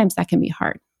 And sometimes that can be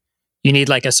hard. You need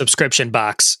like a subscription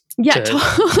box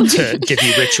to give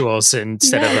you rituals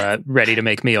instead of ready to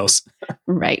make meals.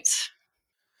 Right.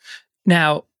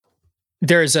 Now,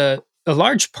 there's a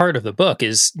large part of the book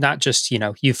is not just,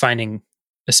 you finding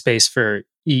a space for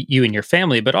you and your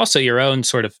family, but also your own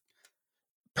sort of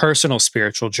personal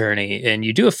spiritual journey. And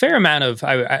you do a fair amount of,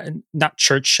 not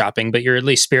church shopping, but you're at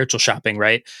least spiritual shopping,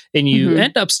 right? And you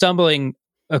end up stumbling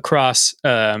across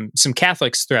some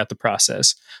Catholics throughout the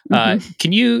process.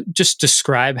 Can you just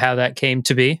describe how that came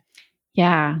to be?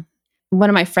 Yeah. One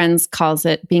of my friends calls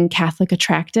it being Catholic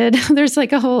attracted. There's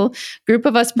like a whole group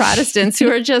of us Protestants who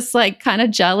are just like kind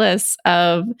of jealous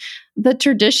of the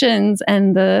traditions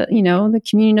and the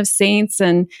communion of saints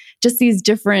and just these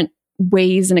different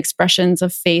ways and expressions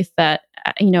of faith that,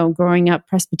 growing up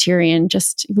Presbyterian,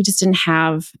 we just didn't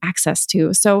have access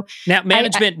to. So now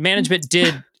management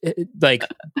did like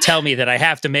tell me that I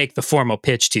have to make the formal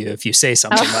pitch to you if you say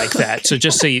something like that. So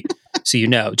just so you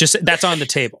know, just that's on the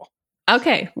table.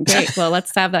 Okay, great. Well,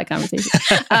 let's have that conversation.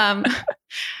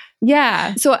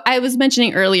 Yeah. So I was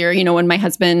mentioning earlier, when my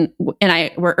husband and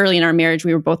I were early in our marriage,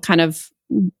 we were both kind of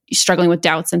struggling with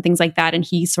doubts and things like that. And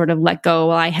he sort of let go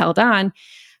while I held on.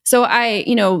 So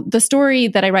the story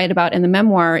that I write about in the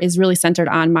memoir is really centered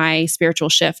on my spiritual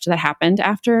shift that happened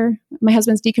after my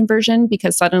husband's deconversion,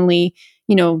 because suddenly,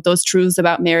 those truths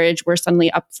about marriage were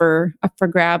suddenly up for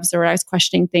grabs, or I was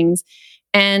questioning things.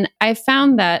 And I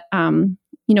found that,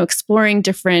 exploring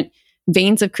different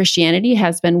veins of Christianity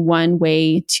has been one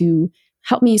way to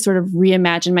help me sort of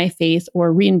reimagine my faith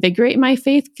or reinvigorate my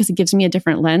faith, because it gives me a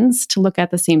different lens to look at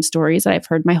the same stories that I've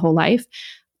heard my whole life.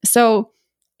 So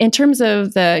in terms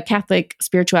of the Catholic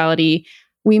spirituality,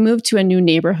 we moved to a new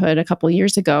neighborhood a couple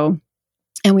years ago,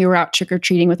 and we were out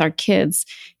trick-or-treating with our kids.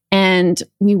 And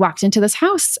we walked into this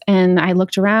house, and I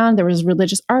looked around. There was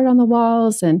religious art on the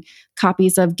walls and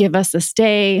copies of Give Us This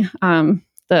Day,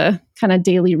 the kind of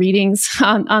daily readings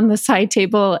on the side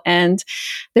table. And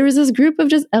there was this group of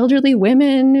just elderly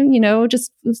women,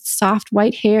 just with soft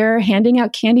white hair, handing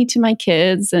out candy to my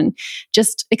kids and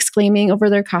just exclaiming over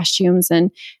their costumes.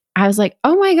 And I was like,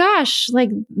 oh my gosh, like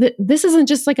this isn't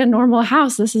just like a normal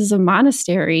house. This is a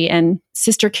monastery. And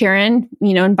Sister Karen,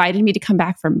 invited me to come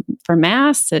back for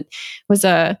Mass. It was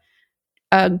a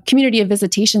community of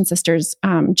visitation sisters,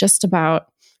 just about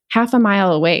half a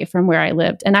mile away from where I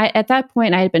lived. And at that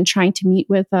point, I had been trying to meet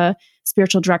with a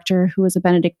spiritual director who was a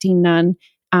Benedictine nun,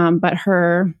 but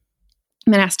her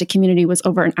monastic community was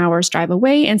over an hour's drive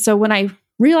away. And so when I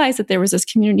realized that there was this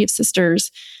community of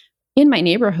sisters in my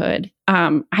neighborhood,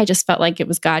 I just felt like it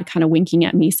was God kind of winking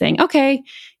at me saying, okay,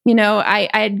 I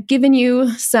had given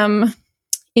you some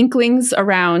inklings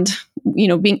around,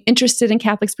 being interested in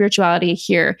Catholic spirituality.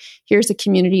 Here's a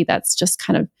community that's just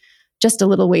kind of just a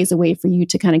little ways away for you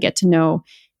to kind of get to know.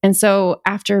 And so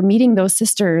after meeting those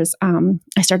sisters,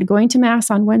 I started going to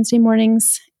Mass on Wednesday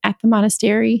mornings at the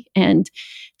monastery, and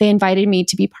they invited me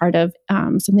to be part of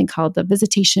something called the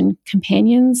Visitation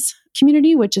Companions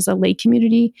community, which is a lay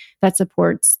community that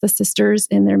supports the sisters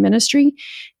in their ministry.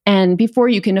 And before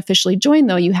you can officially join,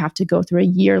 though, you have to go through a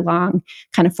year-long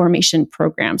kind of formation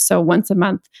program. So once a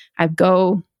month, I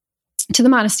go to the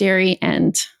monastery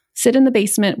and sit in the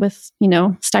basement with,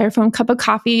 styrofoam cup of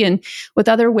coffee and with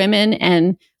other women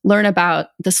and learn about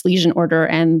the Salesian order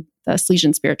and the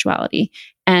Salesian spirituality.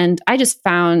 And I just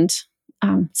found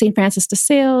St. Francis de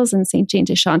Sales and St. Jane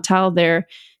de Chantal, their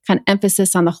kind of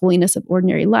emphasis on the holiness of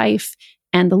ordinary life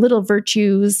and the little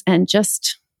virtues, and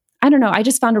just, I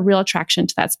just found a real attraction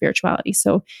to that spirituality.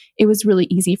 So it was really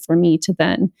easy for me to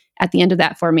then, at the end of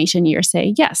that formation year,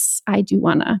 say, yes, I do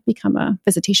want to become a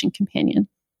visitation companion.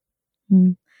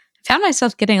 I found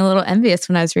myself getting a little envious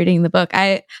when I was reading the book.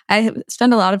 I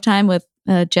spend a lot of time with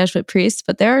a Jesuit priest,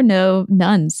 but there are no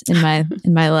nuns in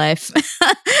my life.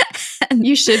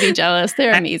 You should be jealous.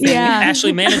 They're amazing. Yeah.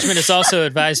 Ashley, management has also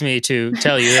advised me to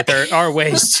tell you that there are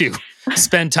ways to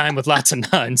spend time with lots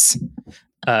of nuns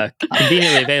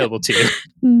conveniently available to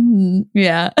you.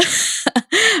 Yeah.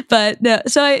 But no,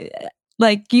 so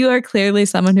you are clearly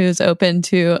someone who is open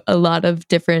to a lot of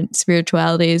different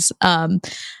spiritualities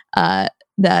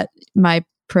that my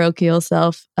parochial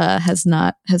self has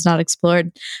not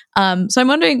explored. So I'm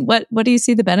wondering, what do you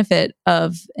see the benefit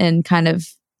of in kind of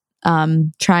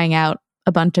trying out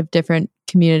a bunch of different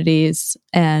communities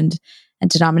and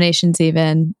denominations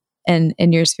even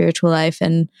in your spiritual life?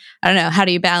 And I don't know, how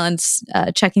do you balance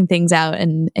checking things out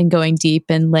and going deep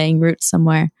and laying roots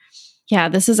somewhere? Yeah,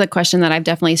 this is a question that I've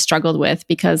definitely struggled with,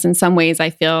 because in some ways I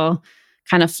feel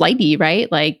kind of flighty,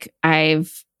 right? Like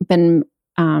I've been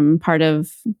part of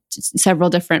several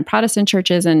different Protestant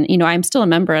churches, and I'm still a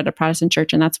member at a Protestant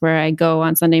church, and that's where I go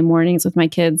on Sunday mornings with my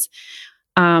kids.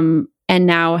 And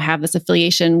now have this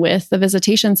affiliation with the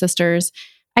Visitation Sisters.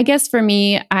 I guess for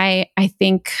me, I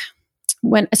think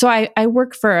I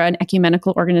work for an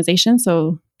ecumenical organization,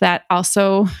 so that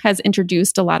also has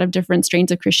introduced a lot of different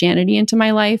strains of Christianity into my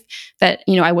life that,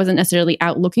 I wasn't necessarily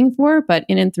out looking for, but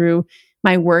in and through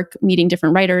my work, meeting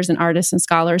different writers and artists and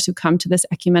scholars who come to this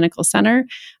ecumenical center,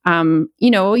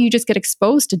 you just get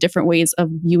exposed to different ways of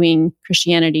viewing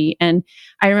Christianity. And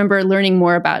I remember learning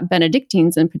more about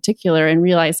Benedictines in particular and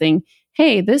realizing,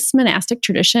 hey, this monastic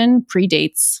tradition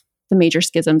predates the major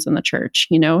schisms in the church,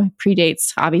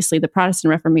 predates obviously the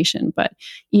Protestant Reformation, but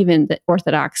even the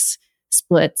Orthodox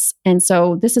splits. And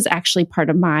so this is actually part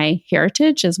of my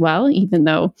heritage as well, even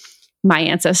though my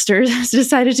ancestors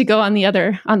decided to go on the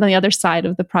other side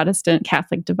of the Protestant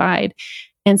Catholic divide.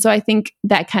 And so I think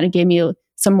that kind of gave me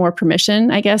some more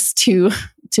permission, I guess, to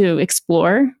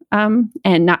explore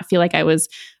and not feel like I was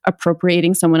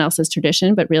appropriating someone else's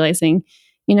tradition, but realizing,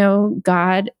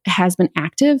 God has been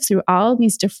active through all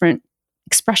these different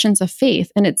expressions of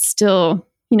faith, and it's still,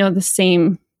 the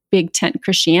same big tent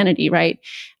Christianity, right?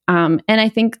 And I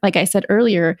think, like I said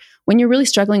earlier, when you're really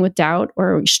struggling with doubt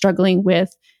or struggling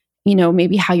with,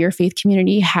 maybe how your faith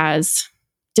community has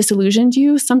disillusioned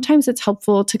you, sometimes it's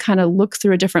helpful to kind of look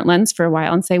through a different lens for a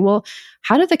while and say, well,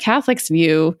 how do the Catholics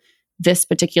view this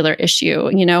particular issue,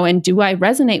 and do I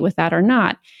resonate with that or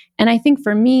not? And I think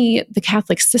for me, the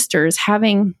Catholic sisters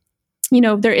having,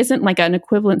 there isn't like an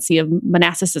equivalency of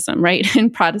monasticism, right, in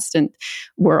Protestant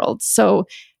world. So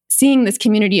seeing this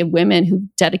community of women who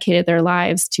dedicated their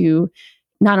lives to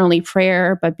not only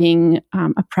prayer, but being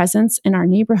a presence in our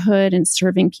neighborhood and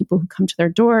serving people who come to their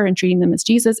door and treating them as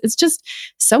Jesus, it's just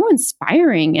so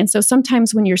inspiring. And so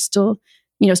sometimes when you're still,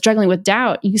 struggling with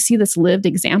doubt, you see this lived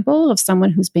example of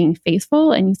someone who's being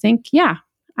faithful, and you think, yeah,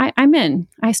 I'm in.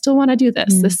 I still want to do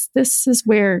this. This is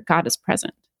where God is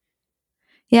present.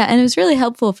 Yeah, and it was really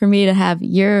helpful for me to have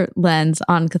your lens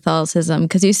on Catholicism,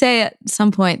 because you say at some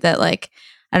point that, like,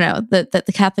 I don't know, that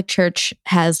the Catholic Church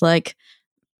has like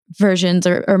versions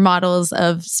or models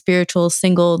of spiritual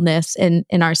singleness in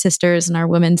our sisters and our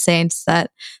women saints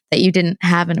that you didn't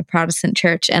have in a Protestant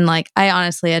church. And like, I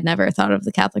honestly had never thought of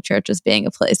the Catholic Church as being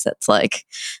a place that's like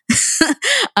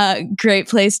a great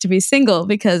place to be single,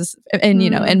 because, and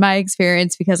in my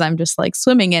experience, because I'm just like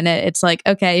swimming in it, it's like,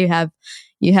 okay, you have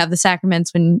the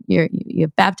sacraments when you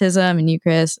have baptism and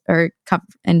Eucharist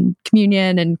and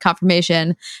communion and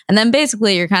confirmation. And then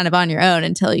basically you're kind of on your own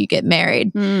until you get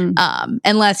married,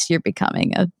 unless you're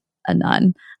becoming a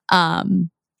nun.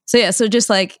 So just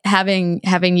like having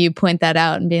you point that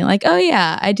out and being like, oh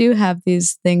yeah, I do have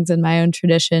these things in my own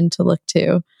tradition to look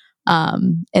to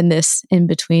in this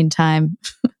in-between time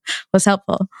was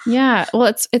helpful. Yeah. Well,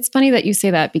 it's funny that you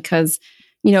say that, because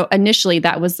initially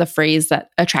that was the phrase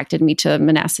that attracted me to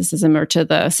monasticism or to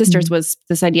the sisters, was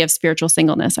this idea of spiritual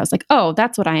singleness. I was like, oh,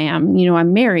 that's what I am.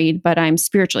 I'm married, but I'm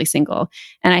spiritually single.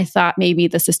 And I thought maybe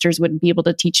the sisters would be able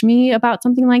to teach me about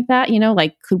something like that.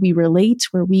 Like, could we relate?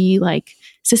 Were we like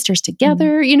sisters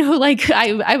together? Like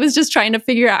I was just trying to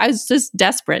figure out, I was just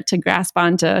desperate to grasp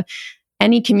onto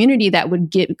any community that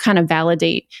would kind of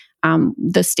validate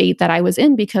the state that I was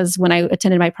in, because when I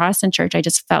attended my Protestant church, I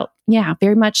just felt,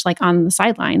 very much like on the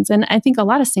sidelines. And I think a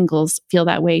lot of singles feel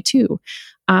that way too.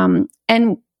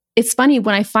 And it's funny,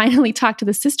 when I finally talked to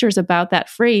the sisters about that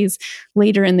phrase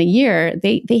later in the year,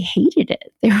 they hated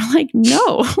it. They were like,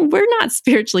 no, we're not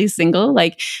spiritually single.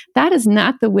 Like, that is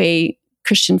not the way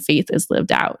Christian faith is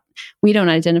lived out. We don't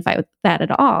identify with that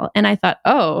at all. And I thought,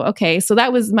 oh, okay. So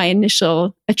that was my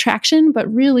initial attraction,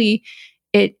 but really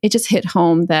it just hit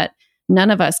home that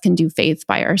none of us can do faith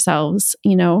by ourselves.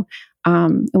 We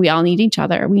all need each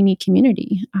other. We need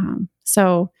community.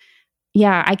 So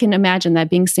yeah, I can imagine that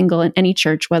being single in any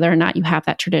church, whether or not you have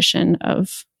that tradition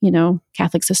of,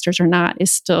 Catholic sisters or not,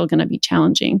 is still going to be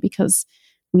challenging because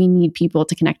we need people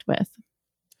to connect with.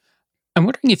 I'm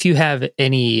wondering if you have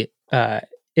any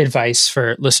advice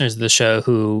for listeners of the show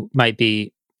who might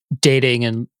be dating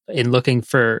and looking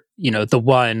for, the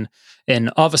one, and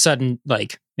all of a sudden,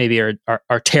 like, maybe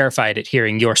are terrified at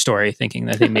hearing your story, thinking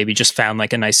that they maybe just found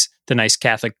like the nice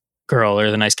Catholic girl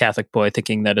or the nice Catholic boy,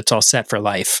 thinking that it's all set for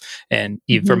life. And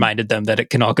you've reminded them that it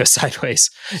can all go sideways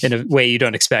in a way you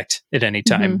don't expect at any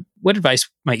time. What advice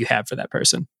might you have for that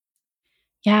person?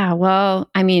 Yeah, well,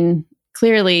 I mean,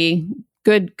 clearly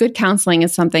good counseling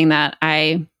is something that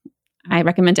I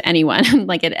recommend to anyone,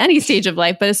 like at any stage of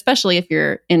life, but especially if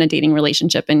you're in a dating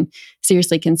relationship and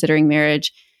seriously considering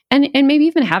marriage, and maybe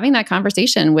even having that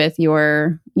conversation with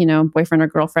your, boyfriend or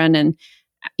girlfriend, and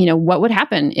what would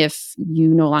happen if you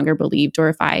no longer believed,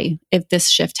 or if this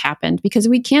shift happened, because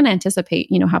we can't anticipate,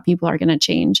 how people are going to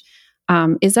change.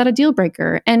 Is that a deal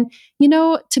breaker? And,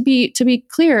 to be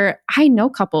clear, I know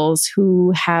couples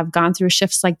who have gone through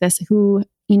shifts like this who,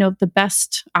 the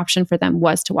best option for them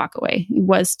was to walk away,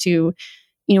 was to,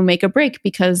 make a break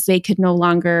because they could no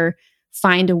longer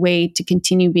find a way to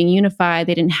continue being unified.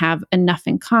 They didn't have enough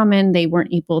in common. They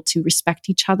weren't able to respect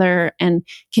each other and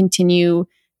continue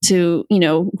to,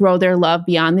 grow their love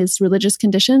beyond these religious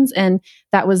conditions. And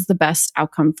that was the best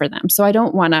outcome for them. So I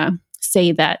don't want to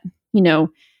say that,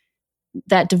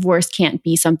 that divorce can't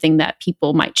be something that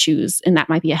people might choose, and that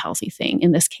might be a healthy thing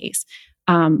in this case.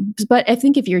 But I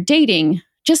think if you're dating,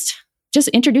 just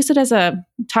introduce it as a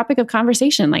topic of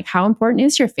conversation. Like, how important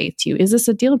is your faith to you? Is this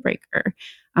a deal breaker?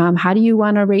 How do you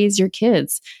want to raise your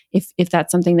kids? If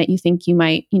that's something that you think you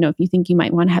might, if you think you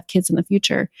might want to have kids in the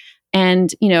future.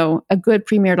 And, a good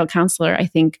premarital counselor, I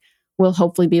think, will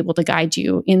hopefully be able to guide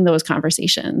you in those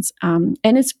conversations. And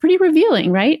it's pretty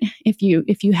revealing, right? If you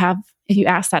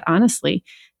ask that honestly,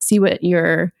 see what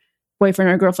your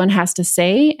boyfriend or girlfriend has to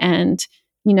say, and,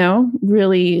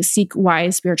 really seek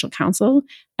wise spiritual counsel.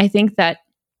 I think that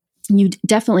you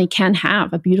definitely can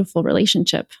have a beautiful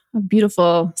relationship, a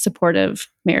beautiful, supportive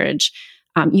marriage,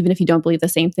 even if you don't believe the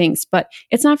same things. But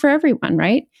it's not for everyone,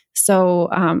 right? So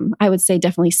I would say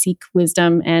definitely seek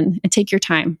wisdom and take your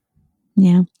time.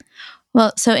 Yeah.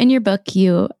 Well, so in your book,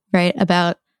 you write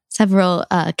about several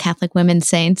Catholic women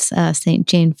saints, St.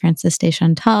 Jane Frances de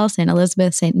Chantal, St.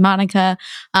 Elizabeth, St. Monica.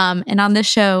 And on this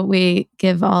show, we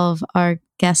give all of our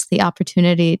guests the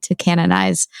opportunity to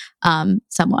canonize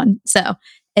someone. So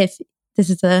if this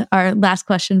is our last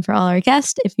question for all our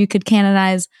guests, if you could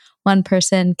canonize one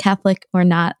person, Catholic or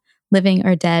not, living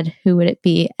or dead, who would it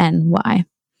be and why?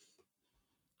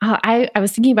 I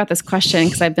was thinking about this question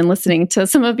because I've been listening to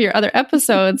some of your other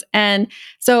episodes. And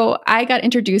so I got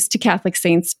introduced to Catholic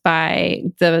saints by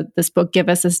this book, Give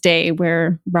Us This Day,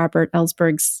 where Robert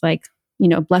Ellsberg's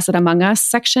Blessed Among Us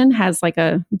section has like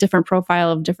a different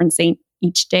profile of different saint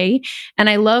each day. And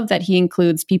I love that he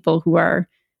includes people who are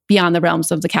beyond the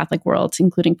realms of the Catholic world,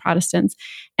 including Protestants.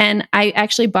 And I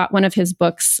actually bought one of his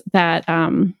books that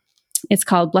it's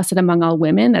called Blessed Among All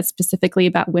Women. That's specifically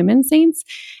about women saints.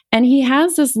 And he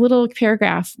has this little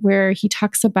paragraph where he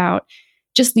talks about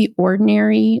just the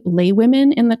ordinary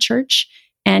laywomen in the church.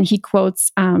 And he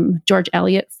quotes George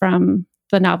Eliot from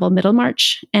the novel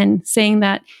Middlemarch, and saying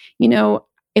that,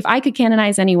 if I could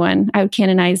canonize anyone, I would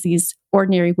canonize these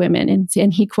ordinary women.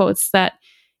 And he quotes that,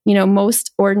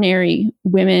 most ordinary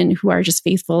women who are just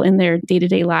faithful in their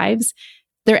day-to-day lives,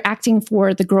 they're acting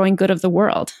for the growing good of the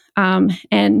world.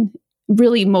 And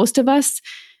really, most of us,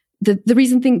 the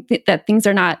reason that things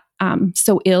are not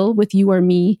so ill with you or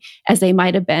me as they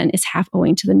might have been is half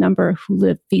owing to the number who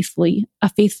live a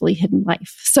faithfully hidden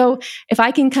life. So if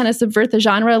I can kind of subvert the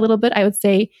genre a little bit, I would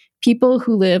say people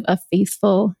who live a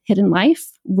faithful hidden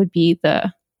life would be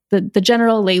the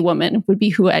general laywoman would be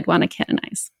who I'd want to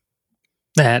canonize.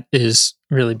 That is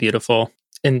really beautiful.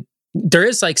 And there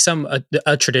is like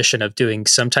a tradition of doing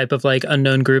some type of like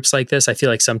unknown groups like this. I feel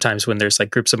like sometimes when there's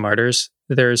like groups of martyrs,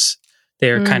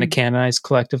 they are kind of canonized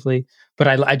collectively. But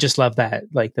I just love that,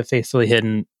 like the faithfully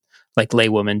hidden, like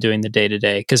laywoman doing the day to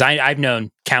day. Because I've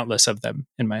known countless of them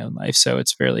in my own life, so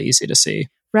it's fairly easy to see.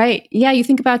 Right? Yeah. You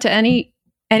think about to any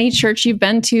church you've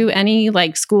been to, any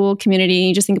like school community.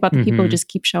 You just think about the people who just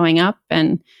keep showing up,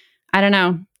 and I don't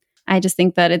know. I just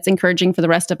think that it's encouraging for the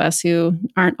rest of us who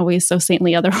aren't always so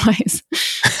saintly otherwise.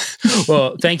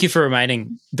 Well, thank you for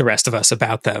reminding the rest of us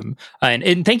about them.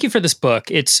 And thank you for this book.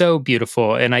 It's so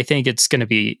beautiful. And I think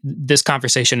this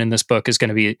conversation in this book is going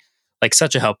to be like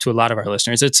such a help to a lot of our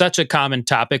listeners. It's such a common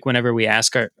topic whenever we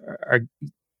ask our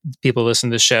people listen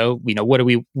to the show, what do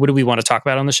we want to talk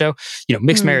about on the show?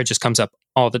 Mixed marriages comes up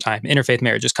all the time. Interfaith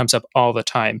marriages comes up all the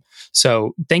time.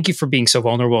 So thank you for being so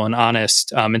vulnerable and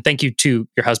honest. And thank you to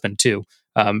your husband too,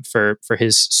 for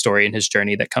his story and his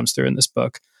journey that comes through in this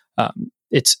book.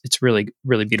 It's really,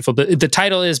 really beautiful. The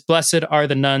title is Blessed Are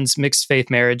the Nuns, Mixed Faith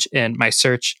Marriage, and My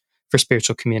Search for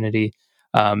Spiritual Community.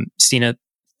 Stina,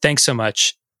 thanks so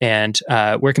much. And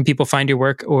where can people find your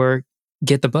work or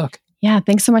get the book? Yeah,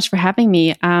 thanks so much for having me.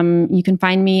 You can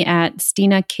find me at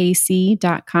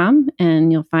stinakc.com,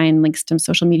 and you'll find links to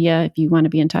social media if you want to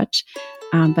be in touch.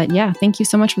 But yeah, thank you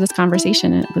so much for this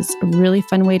conversation. It was a really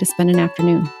fun way to spend an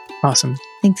afternoon. Awesome.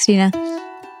 Thanks, Stina.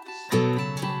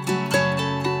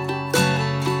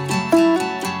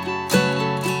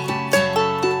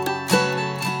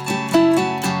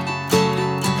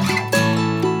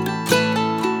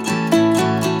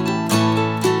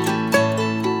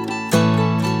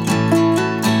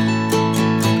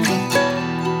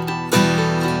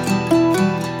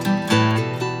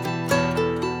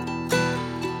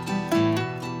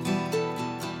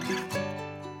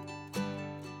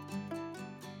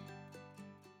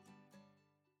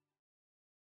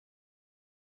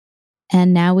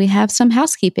 And now we have some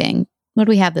housekeeping. What do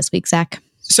we have this week, Zach?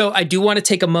 So I do want to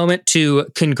take a moment to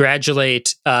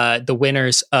congratulate the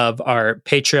winners of our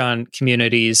Patreon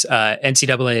community's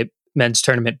NCAA Men's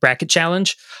Tournament Bracket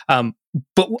Challenge,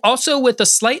 but also with a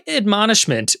slight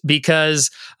admonishment, because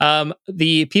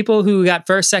the people who got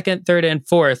first, second, third, and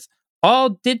fourth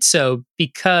all did so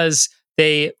because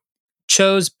they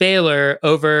chose Baylor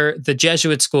over the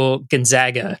Jesuit school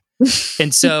Gonzaga.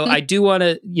 And so I do want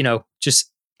to, just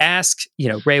ask,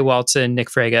 Ray Walton, Nick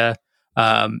Frega,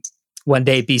 one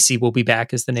day BC will be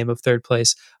back is the name of third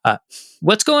place.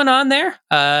 What's going on there?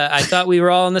 I thought we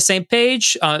were all on the same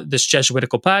page on this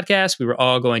Jesuitical podcast. We were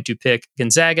all going to pick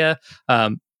Gonzaga.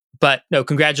 But no,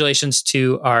 congratulations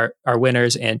to our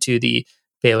winners and to the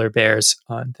Baylor Bears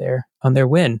on their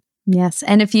win. Yes.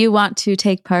 And if you want to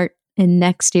take part in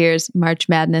next year's March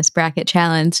Madness Bracket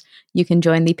Challenge, you can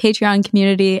join the Patreon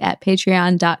community at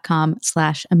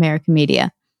patreon.com/AmericaMedia.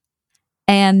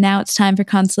 And now it's time for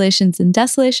Consolations and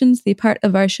Desolations, the part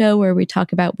of our show where we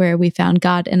talk about where we found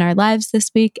God in our lives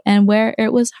this week and where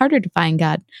it was harder to find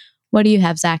God. What do you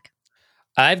have, Zach?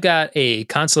 I've got a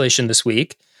consolation this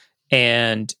week,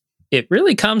 and it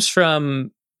really comes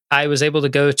from I was able to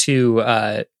go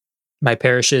to my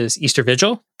parish's Easter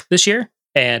Vigil this year,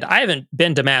 and I haven't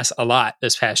been to Mass a lot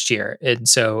this past year. And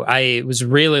so I was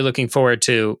really looking forward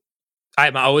to,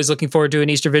 I'm always looking forward to an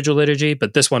Easter Vigil liturgy,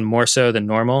 but this one more so than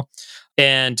normal.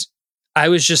 And I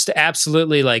was just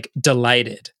absolutely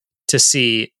delighted to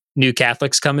see new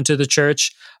Catholics come into the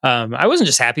church. I wasn't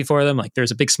just happy for them.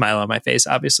 There's a big smile on my face,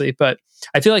 obviously, but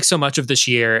I feel like so much of this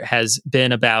year has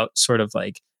been about sort of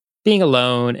being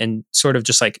alone and sort of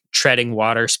just treading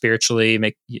water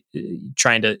spiritually,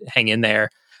 trying to hang in there.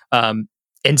 And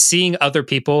seeing other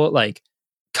people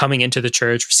coming into the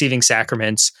church, receiving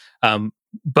sacraments,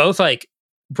 both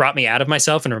brought me out of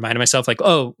myself and reminded myself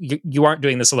oh, you aren't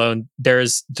doing this alone.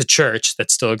 There's the church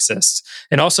that still exists.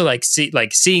 And also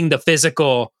seeing the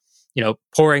physical,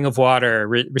 pouring of water,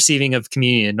 receiving of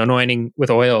communion, anointing with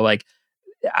oil.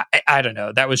 I don't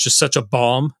know. That was just such a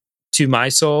balm to my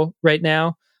soul right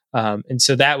now. And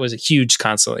so that was a huge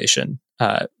consolation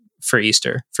for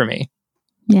Easter for me.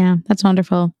 Yeah, that's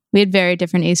wonderful. We had very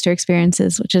different Easter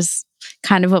experiences, which is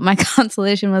kind of what my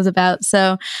consolation was about.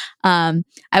 So I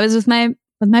was with my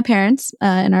parents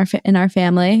in our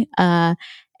family,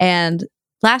 and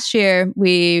last year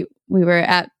we were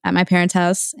at my parents'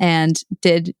 house and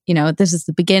did, this is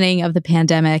the beginning of the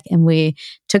pandemic, and we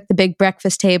took the big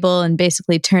breakfast table and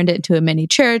basically turned it into a mini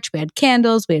church. We had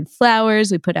candles, we had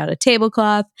flowers, we put out a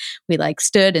tablecloth, we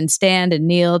stood and stand and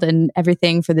kneeled and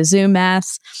everything for the Zoom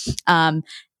Mass.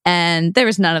 And there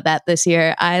was none of that this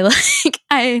year.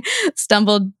 I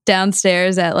stumbled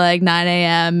downstairs at 9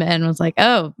 a.m. and was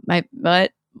oh,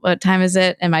 what time is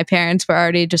it? And my parents were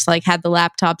already just had the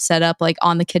laptop set up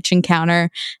on the kitchen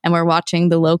counter, and we're watching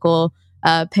the local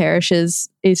parish's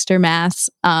Easter Mass.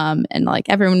 And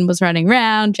everyone was running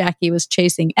around. Jackie was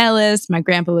chasing Ellis. My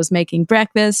grandpa was making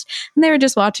breakfast, and they were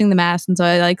just watching the Mass. And so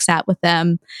I sat with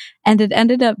them, and it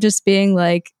ended up just being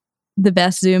the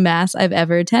best Zoom Mass I've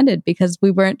ever attended, because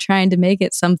we weren't trying to make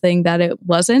it something that it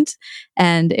wasn't.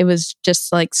 And it was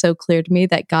just so clear to me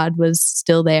that God was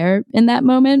still there in that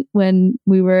moment when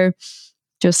we were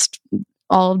just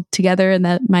all together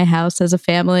in my house as a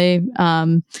family.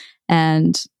 And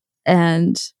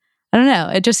I don't know,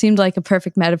 it just seemed like a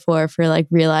perfect metaphor for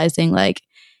realizing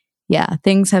yeah,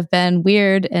 things have been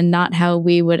weird and not how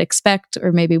we would expect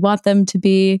or maybe want them to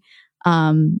be.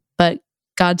 But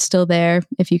God's still there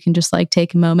if you can just like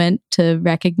take a moment to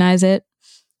recognize it.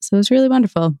 So it was really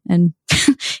wonderful. And,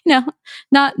 not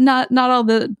all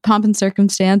the pomp and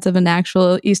circumstance of an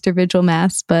actual Easter Vigil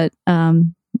Mass, but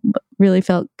really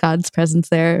felt God's presence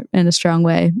there in a strong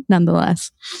way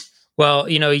nonetheless. Well,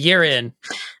 a year in,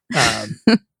 at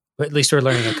least we're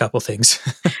learning a couple things.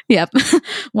 Yep.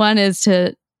 One is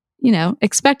to,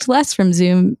 expect less from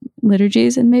Zoom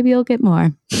liturgies and maybe you'll get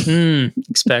more.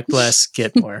 Expect less,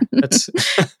 get more. That's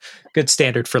a good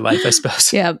standard for life, I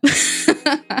suppose. Yep.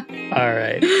 All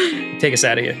right. Take us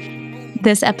out of here.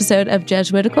 This episode of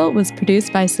Jesuitical was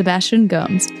produced by Sebastian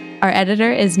Gomes. Our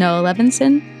editor is Noah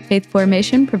Levinson. Faith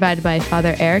formation provided by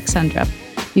Father Eric Sundrup.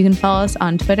 You can follow us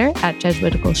on Twitter at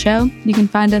Jesuitical Show. You can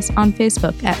find us on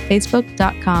Facebook at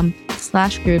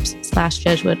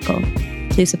facebook.com/groups/Jesuitical.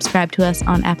 Please subscribe to us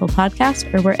on Apple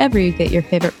Podcasts or wherever you get your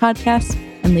favorite podcasts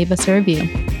and leave us a review.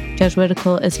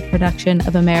 Jesuitical is a production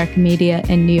of America Media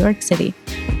in New York City.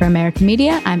 For America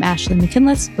Media, I'm Ashley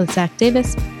McKinless with Zach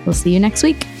Davis. We'll see you next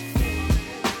week.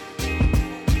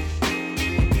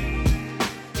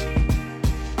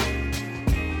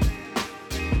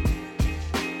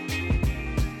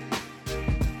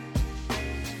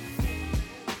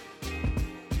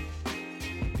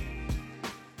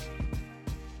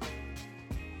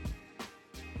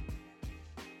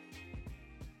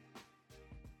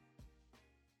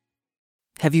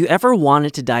 Have you ever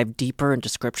wanted to dive deeper into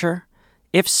Scripture?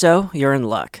 If so, you're in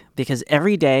luck, because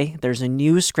every day there's a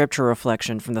new Scripture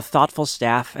reflection from the thoughtful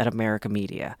staff at America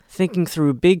Media, thinking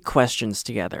through big questions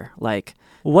together, like,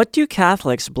 what do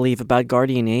Catholics believe about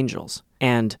guardian angels?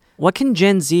 And what can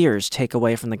Gen Zers take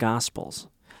away from the Gospels?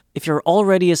 If you're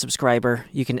already a subscriber,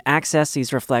 you can access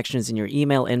these reflections in your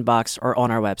email inbox or on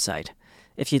our website.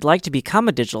 If you'd like to become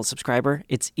a digital subscriber,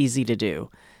 it's easy to do.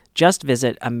 Just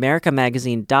visit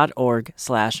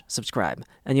americamagazine.org/subscribe,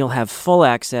 and you'll have full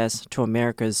access to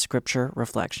America's Scripture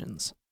reflections.